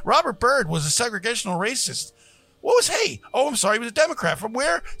aside. Robert Byrd was a segregational racist. What was he? Oh, I'm sorry. He was a Democrat. From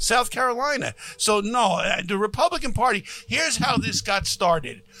where? South Carolina. So, no, the Republican Party, here's how this got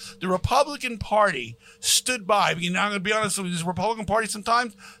started. The Republican Party stood by. I'm going to be honest with you, this Republican Party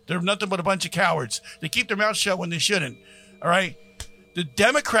sometimes, they're nothing but a bunch of cowards. They keep their mouths shut when they shouldn't. All right? The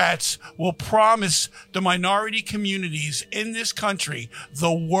Democrats will promise the minority communities in this country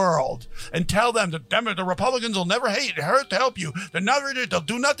the world and tell them the Republicans will never hurt to help you. They'll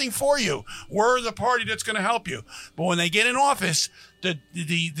do nothing for you. We're the party that's going to help you. But when they get in office, the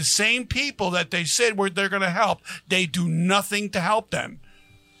same people that they said they're going to help, they do nothing to help them.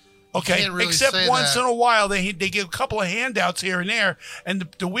 Okay, really except once in a while they give a couple of handouts here and there, and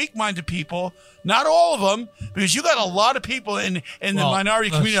the weak-minded people, not all of them, because you got a lot of people in the minority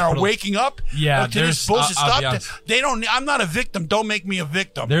community are waking up to this bullshit. They don't. I'm not a victim. Don't make me a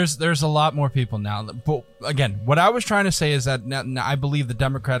victim. There's a lot more people now. But again, what I was trying to say is that now I believe the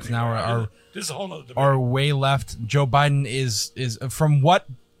Democrats now this is a whole nother debate. Are way left. Joe Biden is from what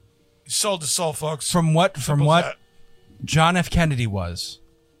soul to soul, folks. From what John F. Kennedy was.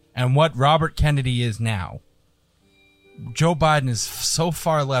 and what Robert Kennedy is now, Joe Biden is so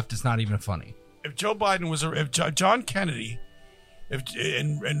far left, it's not even funny. If Joe Biden was, if John Kennedy,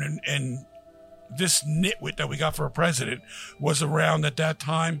 and this nitwit that we got for a president was around at that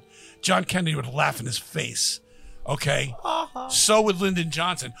time, John Kennedy would laugh in his face. Okay? So would Lyndon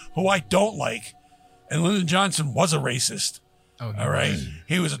Johnson, who I don't like. And Lyndon Johnson was a racist. Oh, all right?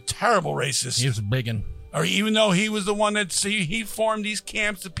 He was a terrible racist. He was a biggin. Or even though he was the one that he formed these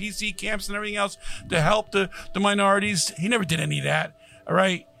camps, the PC camps and everything else to help the minorities, he never did any of that. All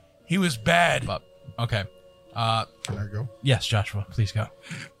right? He was bad. But, okay. Can I go? Yes, Joshua, please go.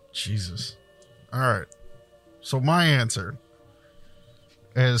 Jesus. All right. So my answer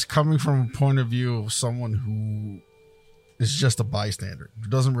is coming from a point of view of someone who is just a bystander, who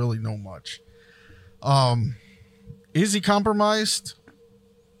doesn't really know much. Is he compromised?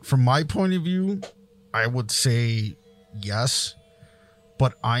 From my point of view, I would say yes,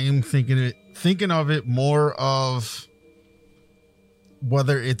 but I am thinking of it more of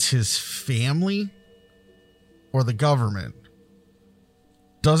whether it's his family or the government.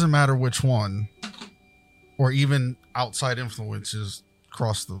 Doesn't matter which one, or even outside influences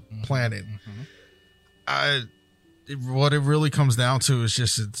across the planet. What it really comes down to is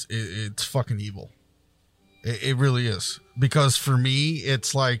just it's fucking evil. It really is. Because for me,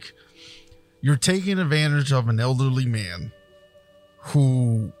 it's like you're taking advantage of an elderly man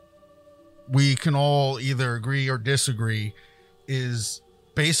who we can all either agree or disagree is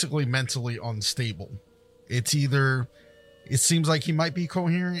basically mentally unstable. It's either, it seems like he might be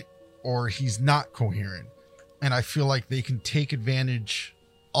coherent or he's not coherent. And I feel like they can take advantage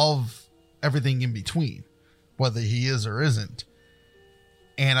of everything in between, whether he is or isn't.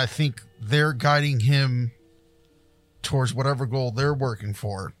 And I think they're guiding him towards whatever goal they're working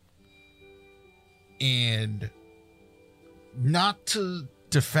for. And not to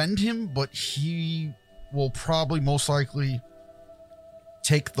defend him, but he will probably most likely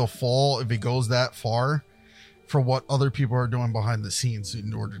take the fall if it goes that far for what other people are doing behind the scenes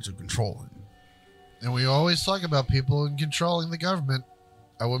in order to control him. And we always talk about people in controlling the government.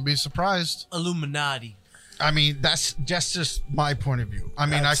 I wouldn't be surprised. Illuminati. I mean, that's just my point of view. I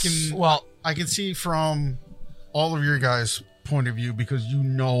mean, I can see from all of your guys' point of view because you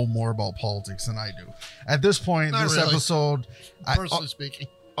know more about politics than I do. At this point, Not this really. episode, Personally speaking.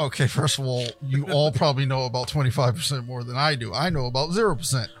 Okay, first of all, you all probably know about 25% more than I do. I know about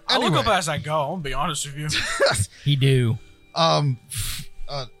 0%. I look up as I go. I'm gonna be honest with you. He do.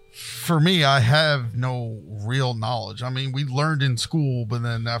 For me, I have no real knowledge. I mean, we learned in school, but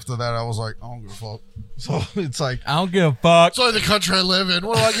then after that, I was like, I don't give a fuck. So it's like, I don't give a fuck. It's only the country I live in.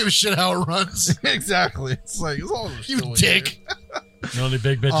 What do I give a shit how it runs? Exactly. It's like, as long as we're You still dick. here. The only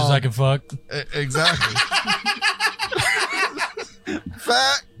big bitches I can fuck. Exactly.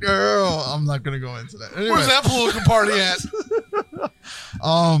 Fat girl. I'm not gonna go into that. Anyway. Where's that political party at?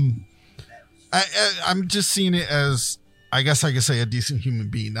 I'm just seeing it as, I guess I could say, a decent human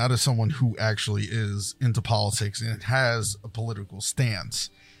being, not as someone who actually is into politics and has a political stance.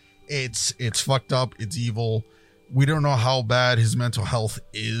 It's fucked up. It's evil. We don't know how bad his mental health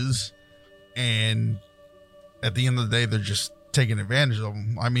is, and at the end of the day, they're just taking advantage of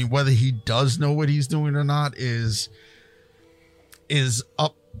him. I mean, whether he does know what he's doing or not is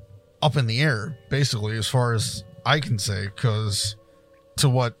up in the air, basically, as far as I can say, because to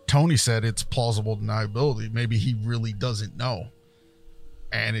what Tony said, it's plausible deniability. Maybe he really doesn't know.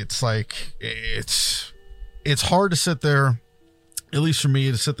 And it's like, it's hard to sit there, at least for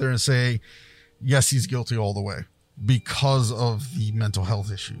me, to sit there and say, yes, he's guilty all the way because of the mental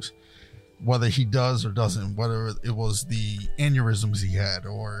health issues. Whether he does or doesn't, whether it was the aneurysms he had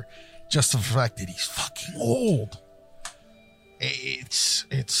or just the fact that he's fucking old. It's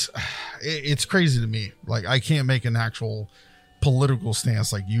crazy to me. Like, I can't make an actual political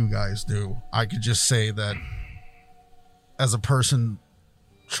stance like you guys do. I could just say that as a person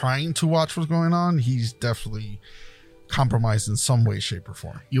trying to watch what's going on, he's definitely compromised in some way, shape, or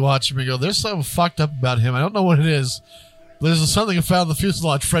form. You watch him and go, there's something fucked up about him. I don't know what it is. There's something I found in the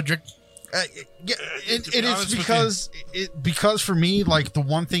fuselage, Frederick. Yeah, it is because for me, like, the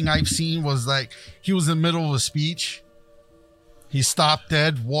one thing I've seen was like he was in the middle of a speech. He stopped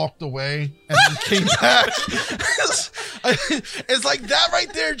dead, walked away, and then came back. It's like that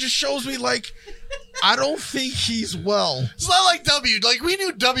right there just shows me, like, I don't think he's well. It's not like W. Like, we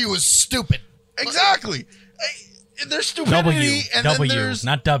knew W was stupid. Exactly. There's stupidity, and then there's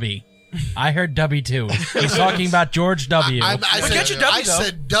not W. I heard W too. He's talking about George W. I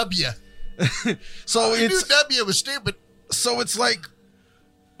said W. So I knew W was stupid. So it's like,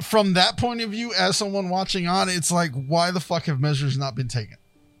 from that point of view, as someone watching on, it's like, why the fuck have measures not been taken?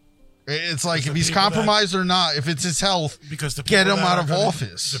 It's like if he's compromised or not, if it's his health, because get him out of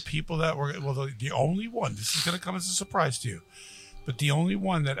office. The people that were the only one. This is going to come as a surprise to you, but the only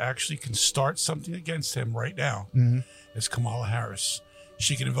one that actually can start something against him right now is Kamala Harris.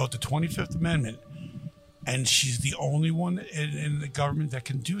 She can invoke the 25th Amendment, and she's the only one in the government that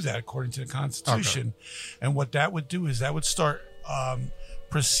can do that according to the Constitution. Okay. And what that would do is that would start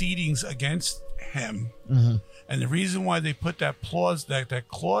proceedings against him. And the reason why they put that clause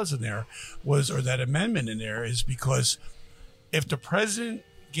in there or that amendment in there is because if the president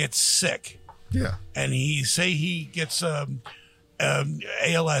gets sick, and he gets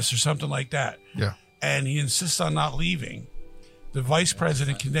ALS or something like that, and he insists on not leaving, the vice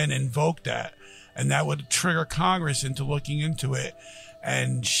president can then invoke that, and that would trigger Congress into looking into it,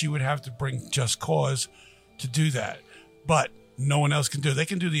 and she would have to bring just cause to do that. But no one else can do it. They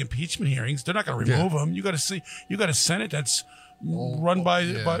can do the impeachment hearings. They're not going to remove them. You got a Senate that's run by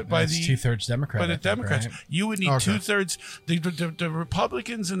the 2/3 Democrat. By the Democrats, right? You would need 2/3. The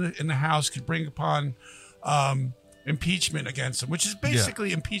Republicans in the House could bring upon impeachment against them, which is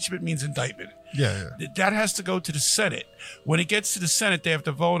basically impeachment means indictment. That has to go to the Senate. When it gets to the Senate, they have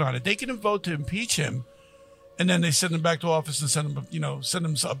to vote on it. They can vote to impeach him, and then they send him back to office and send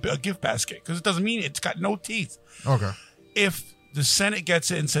him a gift basket, because it doesn't mean it's got no teeth. If the Senate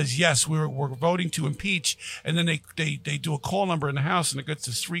gets it and says, yes, we're voting to impeach, and then they do a call number in the House and it gets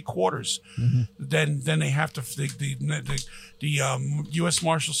to 3/4, then they have to, the U.S.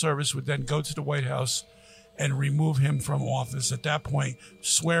 Marshal Service would then go to the White House and remove him from office. At that point,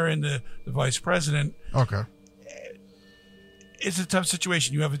 swear in the vice president. It's a tough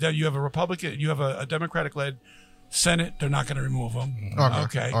situation. You have a Republican, you have a Democratic-led Senate. They're not going to remove him.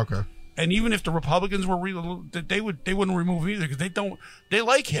 Okay. And even if the Republicans were real, they wouldn't remove him either, because they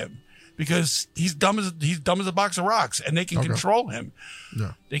like him because he's dumb as a box of rocks, and they can control him.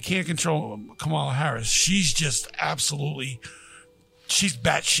 They can't control Kamala Harris. She's just she's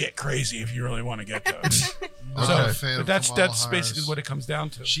batshit crazy if you really want to get those. But that's basically what it comes down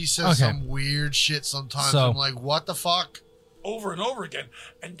to. She says some weird shit sometimes. I'm like, what the fuck? Over and over again,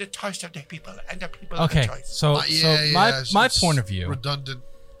 and the choice of the people, and the people. Okay, the choice. so my point of view, redundant.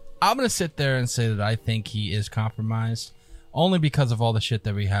 I'm going to sit there and say that I think he is compromised only because of all the shit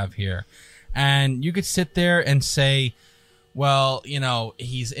that we have here. And you could sit there and say, well,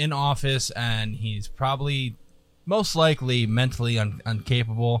 he's in office and he's probably most likely mentally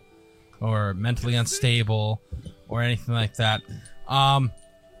incapable or mentally unstable or anything like that.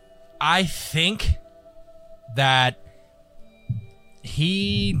 I think that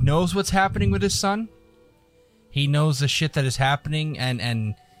he knows what's happening with his son. He knows the shit that is happening,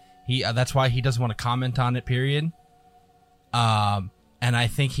 and that's why he doesn't want to comment on it, period. And I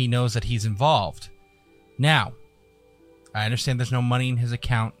think he knows that he's involved. Now, I understand there's no money in his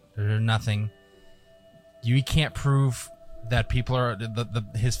account. There's nothing. You can't prove that people are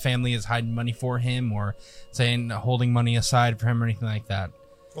his family is hiding money for him or holding money aside for him or anything like that.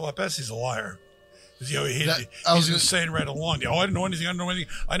 Well, I bet he's a liar. He's been saying right along, I didn't know anything.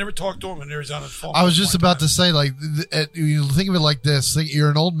 I never talked to him, and there he's on his phone. I was just about to say, like, you think of it like this: you're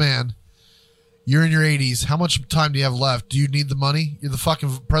an old man, you're in your 80s. How much time do you have left? Do you need the money? You're the fucking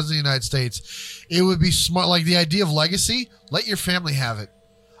president of the United States. It would be smart, like the idea of legacy. Let your family have it.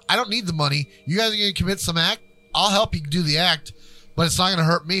 I don't need the money. You guys are going to commit some act. I'll help you do the act, but it's not going to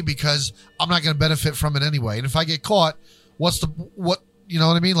hurt me because I'm not going to benefit from it anyway. And if I get caught, what? You know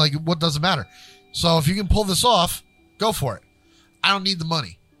what I mean? Like, what doesn't matter? So if you can pull this off, go for it. I don't need the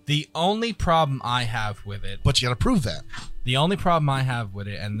money. The only problem I have with it... But you got to prove that. The only problem I have with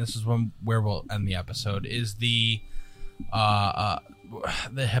it, and this is where we'll end the episode, is the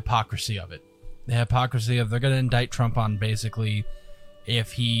hypocrisy of it. The hypocrisy of they're going to indict Trump on basically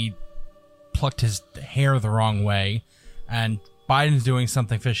if he plucked his hair the wrong way, and Biden's doing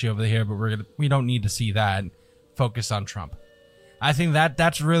something fishy over here, but we don't need to see that. Focus on Trump. I think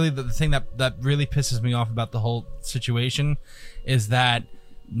that's really the thing that really pisses me off about the whole situation is that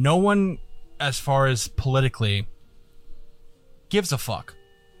no one, as far as politically, gives a fuck.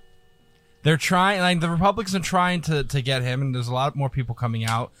 They're trying, like the Republicans are trying to get him, and there's a lot more people coming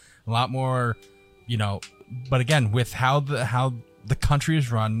out, a lot more, but again, with how the country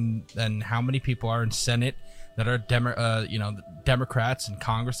is run and how many people are in Senate that are Democrats and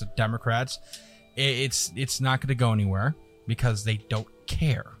Congress of Democrats, it's not going to go anywhere. Because they don't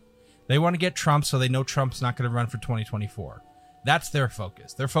care. They want to get Trump, so they know Trump's not going to run for 2024. That's their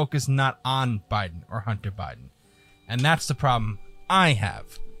focus. Their focus not on Biden or Hunter Biden. And that's the problem I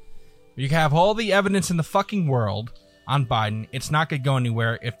have. You can have all the evidence in the fucking world on Biden. It's not going to go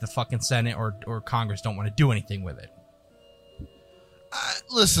anywhere if the fucking Senate or Congress don't want to do anything with it.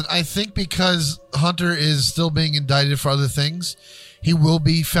 Listen, I think because Hunter is still being indicted for other things, he will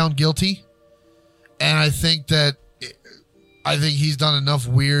be found guilty. And I think he's done enough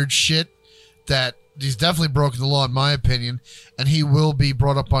weird shit that he's definitely broken the law, in my opinion. And he will be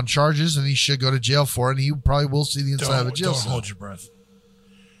brought up on charges, and he should go to jail for it. And he probably will see the inside of a jail cell. Don't hold your breath.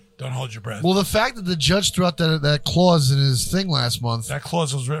 Don't hold your breath. Well, the fact that the judge threw out that clause in his thing last month. That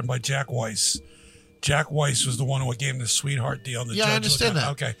clause was written by Jack Weiss. Jack Weiss was the one who gave him the sweetheart deal. And the Yeah, judge I understand that.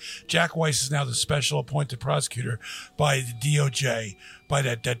 Okay. Jack Weiss is now the special appointed prosecutor by the DOJ, by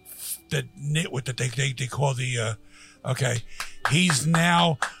that nitwit that they call the, okay. He's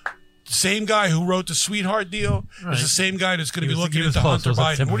now the same guy who wrote the sweetheart deal. Right. Is the same guy that's going to He be was- looking he was into close. Hunter It was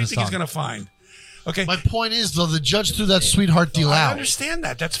like Biden. tip What of do you his think he's tongue. going to find? Okay. My point is, though, the judge threw that sweetheart deal I out. understand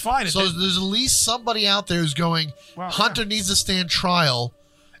that. That's fine. So there's at least somebody out there who's going, Hunter needs to stand trial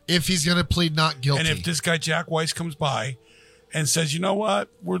if he's going to plead not guilty. And if this guy Jack Weiss comes by and says, you know what,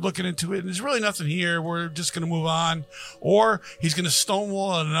 we're looking into it, and there's really nothing here, we're just going to move on, or he's going to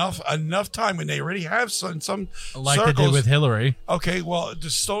stonewall enough time when they already have some Like circles. they did with Hillary. Okay, well, the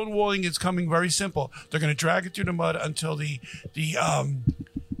stonewalling is coming very simple. They're going to drag it through the mud until the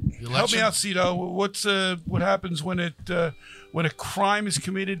help me out, Cito. What happens when a crime is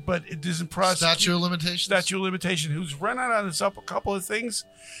committed but it isn't prosecuted? Statute of limitations. Statute of limitation. Who's run out on this up a couple of things,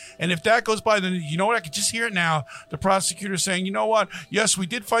 and if that goes by, then you know what? I could just hear it now. The prosecutor saying, you know what? Yes, we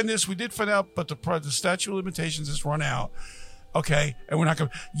did find this, we did find out, but the statute of limitations has run out. Okay, and we're not going.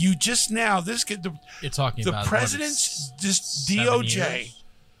 You just now You're talking the about president's this 7 DOJ years?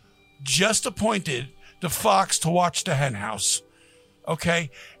 just appointed the Fox to watch the hen house. Okay,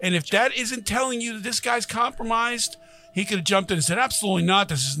 and if that isn't telling you that this guy's compromised, he could have jumped in and said, absolutely not,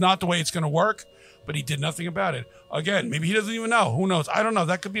 this is not the way it's going to work, but he did nothing about it. Again, maybe he doesn't even know. Who knows? I don't know.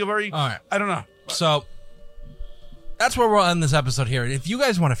 That could be a very, All right. I don't know. So that's where we'll end this episode here. If you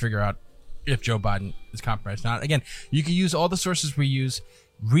guys want to figure out if Joe Biden is compromised or not, again, you can use all the sources we use,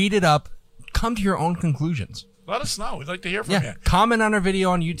 read it up, come to your own conclusions. Let us know. We'd like to hear from you. Comment on our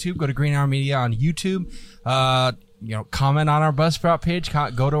video on YouTube. Go to Green Hour Media on YouTube. Comment on our Buzzsprout page.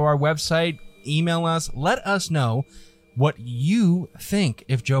 Go to our website. Email us. Let us know what you think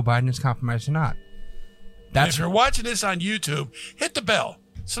if Joe Biden is compromised or not. And if you're watching this on YouTube, hit the bell.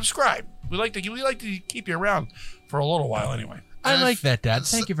 Subscribe. We like to keep you around for a little while anyway. I like that, Dad.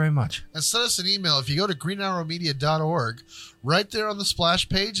 Thank you very much. And send us an email. If you go to greenarrowmedia.org, right there on the splash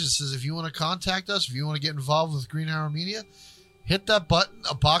page, it says if you want to contact us, if you want to get involved with Green Arrow Media, hit that button.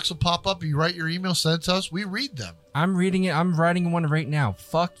 A box will pop up. You write your email, send it to us. We read them. I'm reading it. I'm writing one right now.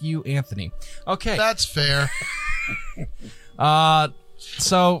 Fuck you, Anthony. Okay. That's fair.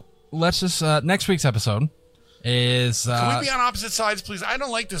 So let's just next week's episode is Can we be on opposite sides, please? I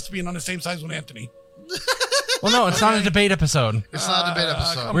don't like this being on the same sides with Anthony. well, no, it's not a debate episode. It's not a debate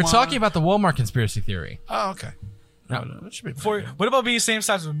episode. We're talking about the Walmart conspiracy theory. Oh, okay. No, That should be What about being same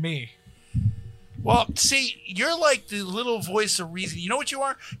size with me? Well, see, you're like the little voice of reason. You know what you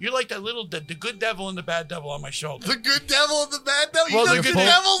are? You're like that little the good devil and the bad devil on my shoulder. The good devil and the bad devil? Well, You know the good good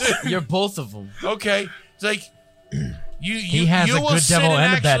devils? You're both of them. Okay, it's like He has a will good sit devil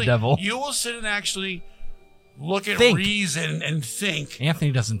and a bad actually- devil. You will sit and actually look at Think. reason and think.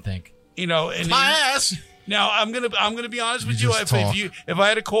 Anthony doesn't think. You know, and My ass. Now I'm gonna be honest with You you. just If I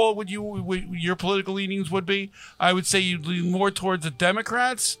had a call, what your political leanings would be? I would say you'd lean more towards the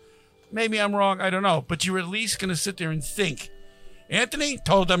Democrats. Maybe I'm wrong. I don't know. But you're at least gonna sit there and think. Anthony,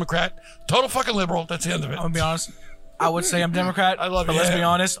 total Democrat, total fucking liberal. That's the end of it. I'm gonna be honest. I would say I'm Democrat. I love but it. let's Yeah. be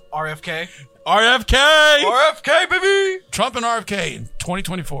honest. RFK. RFK. RFK, baby. Trump and RFK in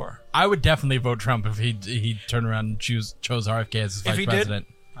 2024. I would definitely vote Trump if he turned around and chose RFK as his If vice he president.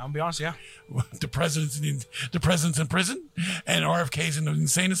 did, I'm gonna be honest. Yeah. The president's in prison and RFK's in an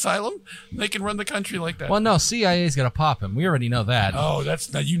insane asylum. They can run the country like that. Well, no, CIA's gonna pop him. We already know that. Oh,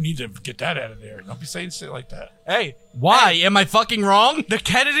 now you need to get that out of there. Don't be saying shit like that. Hey, Why? Am I fucking wrong? the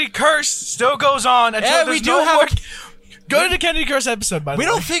Kennedy curse still goes on until Yeah, there's we do no have more. a- Go to the Kennedy curse episode. By the We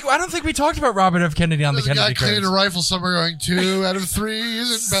way. don't think. I don't think we talked about Robert F. Kennedy on There's the a guy Kennedy cleaning curse. a rifle somewhere going 2 out of 3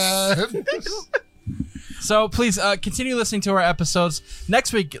 isn't bad. So please continue listening to our episodes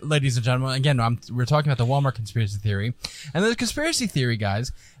next week, ladies and gentlemen. Again, we're talking about the Walmart conspiracy theory, and there's a conspiracy theory,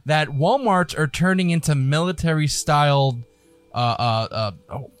 guys, that Walmarts are turning into military-styled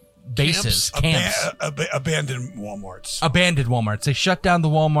bases, camps. Abandoned Walmarts. Abandoned Walmarts. They shut down the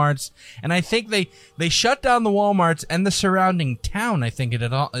Walmarts, and I think they shut down the Walmarts and the surrounding town. I think it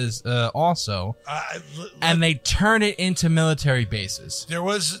is also, and they turn it into military bases. There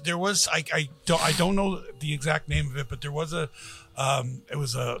was I don't know the exact name of it, but there was it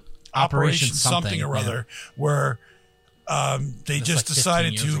was a Operation something or other where They That's just like 15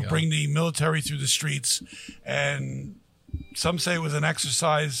 decided years to ago. bring the military through the streets, and some say it was an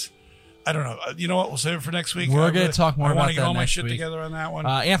exercise. I don't know. You know what? We'll save it for next week. We're going to talk more I about want to get that all my next shit week. together on that one.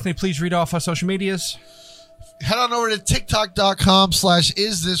 Anthony, please read off our social medias. Head on over to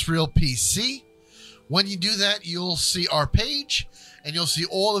tiktok.com/isthisrealpc. When you do that, you'll see our page, and you'll see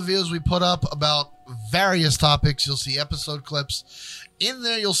all the videos we put up about various topics. You'll see episode clips. In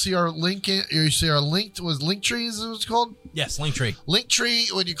there, you'll see our link. You see our link. Was Linktree is what it's called? Yes, Linktree.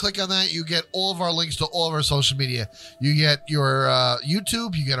 Linktree. When you click on that, you get all of our links to all of our social media. You get your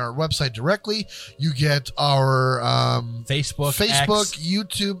YouTube. You get our website directly. You get our Facebook, X.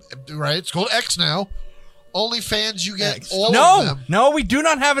 YouTube. Right? It's called X now. OnlyFans. You get all of them. No, we do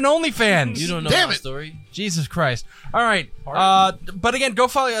not have an OnlyFans. You don't know Damn my it. story. Jesus Christ. All right. But again, go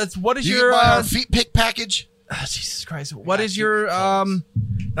follow us. What is You your can buy our feet pick package. Jesus Christ. What is your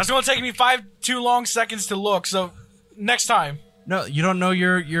That's going to take me 5 too long seconds to look. So next time. No, you don't know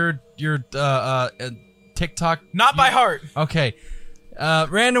your TikTok? Not by heart. Okay.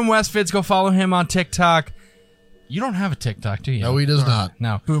 Random Westvids, go follow him on TikTok. You don't have a TikTok, do you? No, he does not.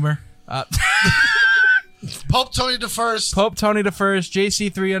 No. Boomer. Pope Tony the First. Pope Tony the First,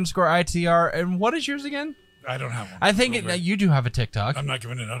 JC3_ITR. And what is yours again? I don't have one. I think you do have a TikTok. I'm not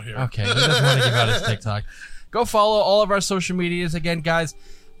giving it out here. Okay, he doesn't want to give out his TikTok. Go follow all of our social medias. Again, guys,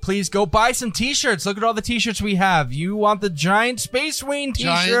 please go buy some T-shirts. Look at all the T-shirts we have. You want the Giant Space Ween T-shirt?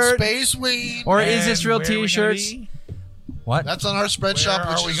 Giant Space Ween. Or Is This Real where are we gonna T-shirts? be? What? That's on our spread Where shop,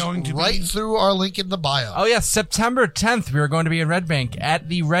 are which we is going to right be? through our link in the bio. Oh, yes, September 10th, we are going to be in Red Bank at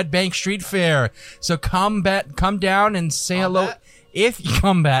the Red Bank Street Fair. So come down and say hello.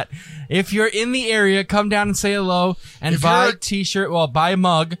 If you're in the area, come down and say hello and buy a T-shirt. Well, buy a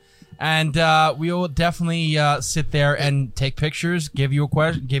mug, and we will definitely sit there and take pictures, give you a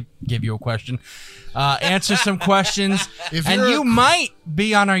question, answer some questions, and you might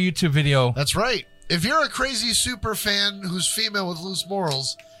be on our YouTube video. That's right. If you're a crazy super fan who's female with loose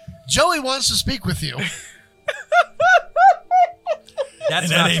morals, Joey wants to speak with you. That's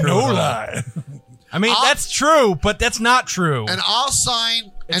And that not ain't true no at all. lie. I mean, that's true, but that's not true. And I'll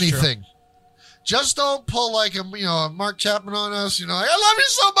sign anything. Just don't pull like a Mark Chapman on us. Like, I love you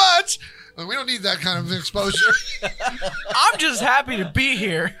so much. And we don't need that kind of exposure. I'm just happy to be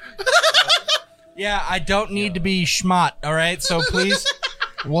here. Yeah, I don't need to be schmott, all right? So please.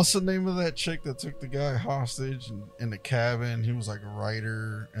 What's the name of that chick that took the guy hostage in the cabin? He was like a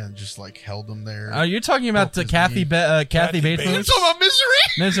writer and just like held him there. Are you talking about the Kathy Bates? You talking about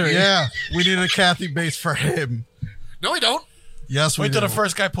Misery? Yeah, we need a Kathy Bates for him. No, we don't. Yes, we Wait till do. the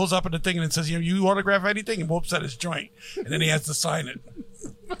first guy pulls up in the thing and it says, you autograph anything? And whoops at his joint. And then he has to sign it.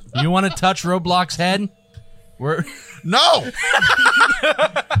 You want to touch Roblox's head? No.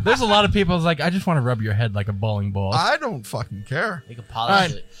 There's a lot of people who's like, I just want to rub your head like a bowling ball. I don't fucking care. They can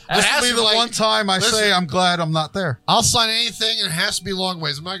polish it. This will be the one time I say I'm glad I'm not there. I'll sign anything, and it has to be long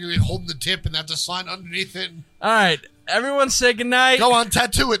ways. I'm not going to be holding the tip and have to sign underneath it. All right, everyone say goodnight. Go on,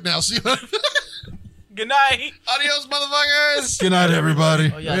 tattoo it now. See you. Good night. Adios, motherfuckers. Good night,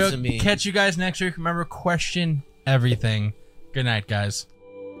 everybody. Oh, yeah, to me. Catch you guys next week. Remember, question everything. Good night, guys.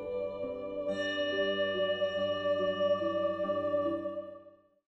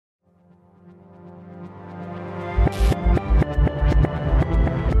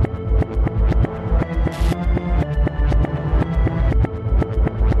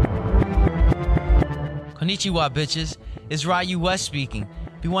 Konnichiwa, bitches. It's Ryu West speaking.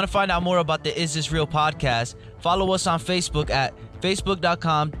 If you want to find out more about the Is This Real podcast, follow us on Facebook at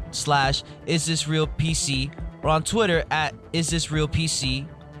facebook.com/isthisrealpc, or on Twitter at isthisrealpc,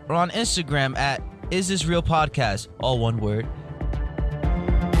 or on Instagram at isthisrealpodcast, all one word.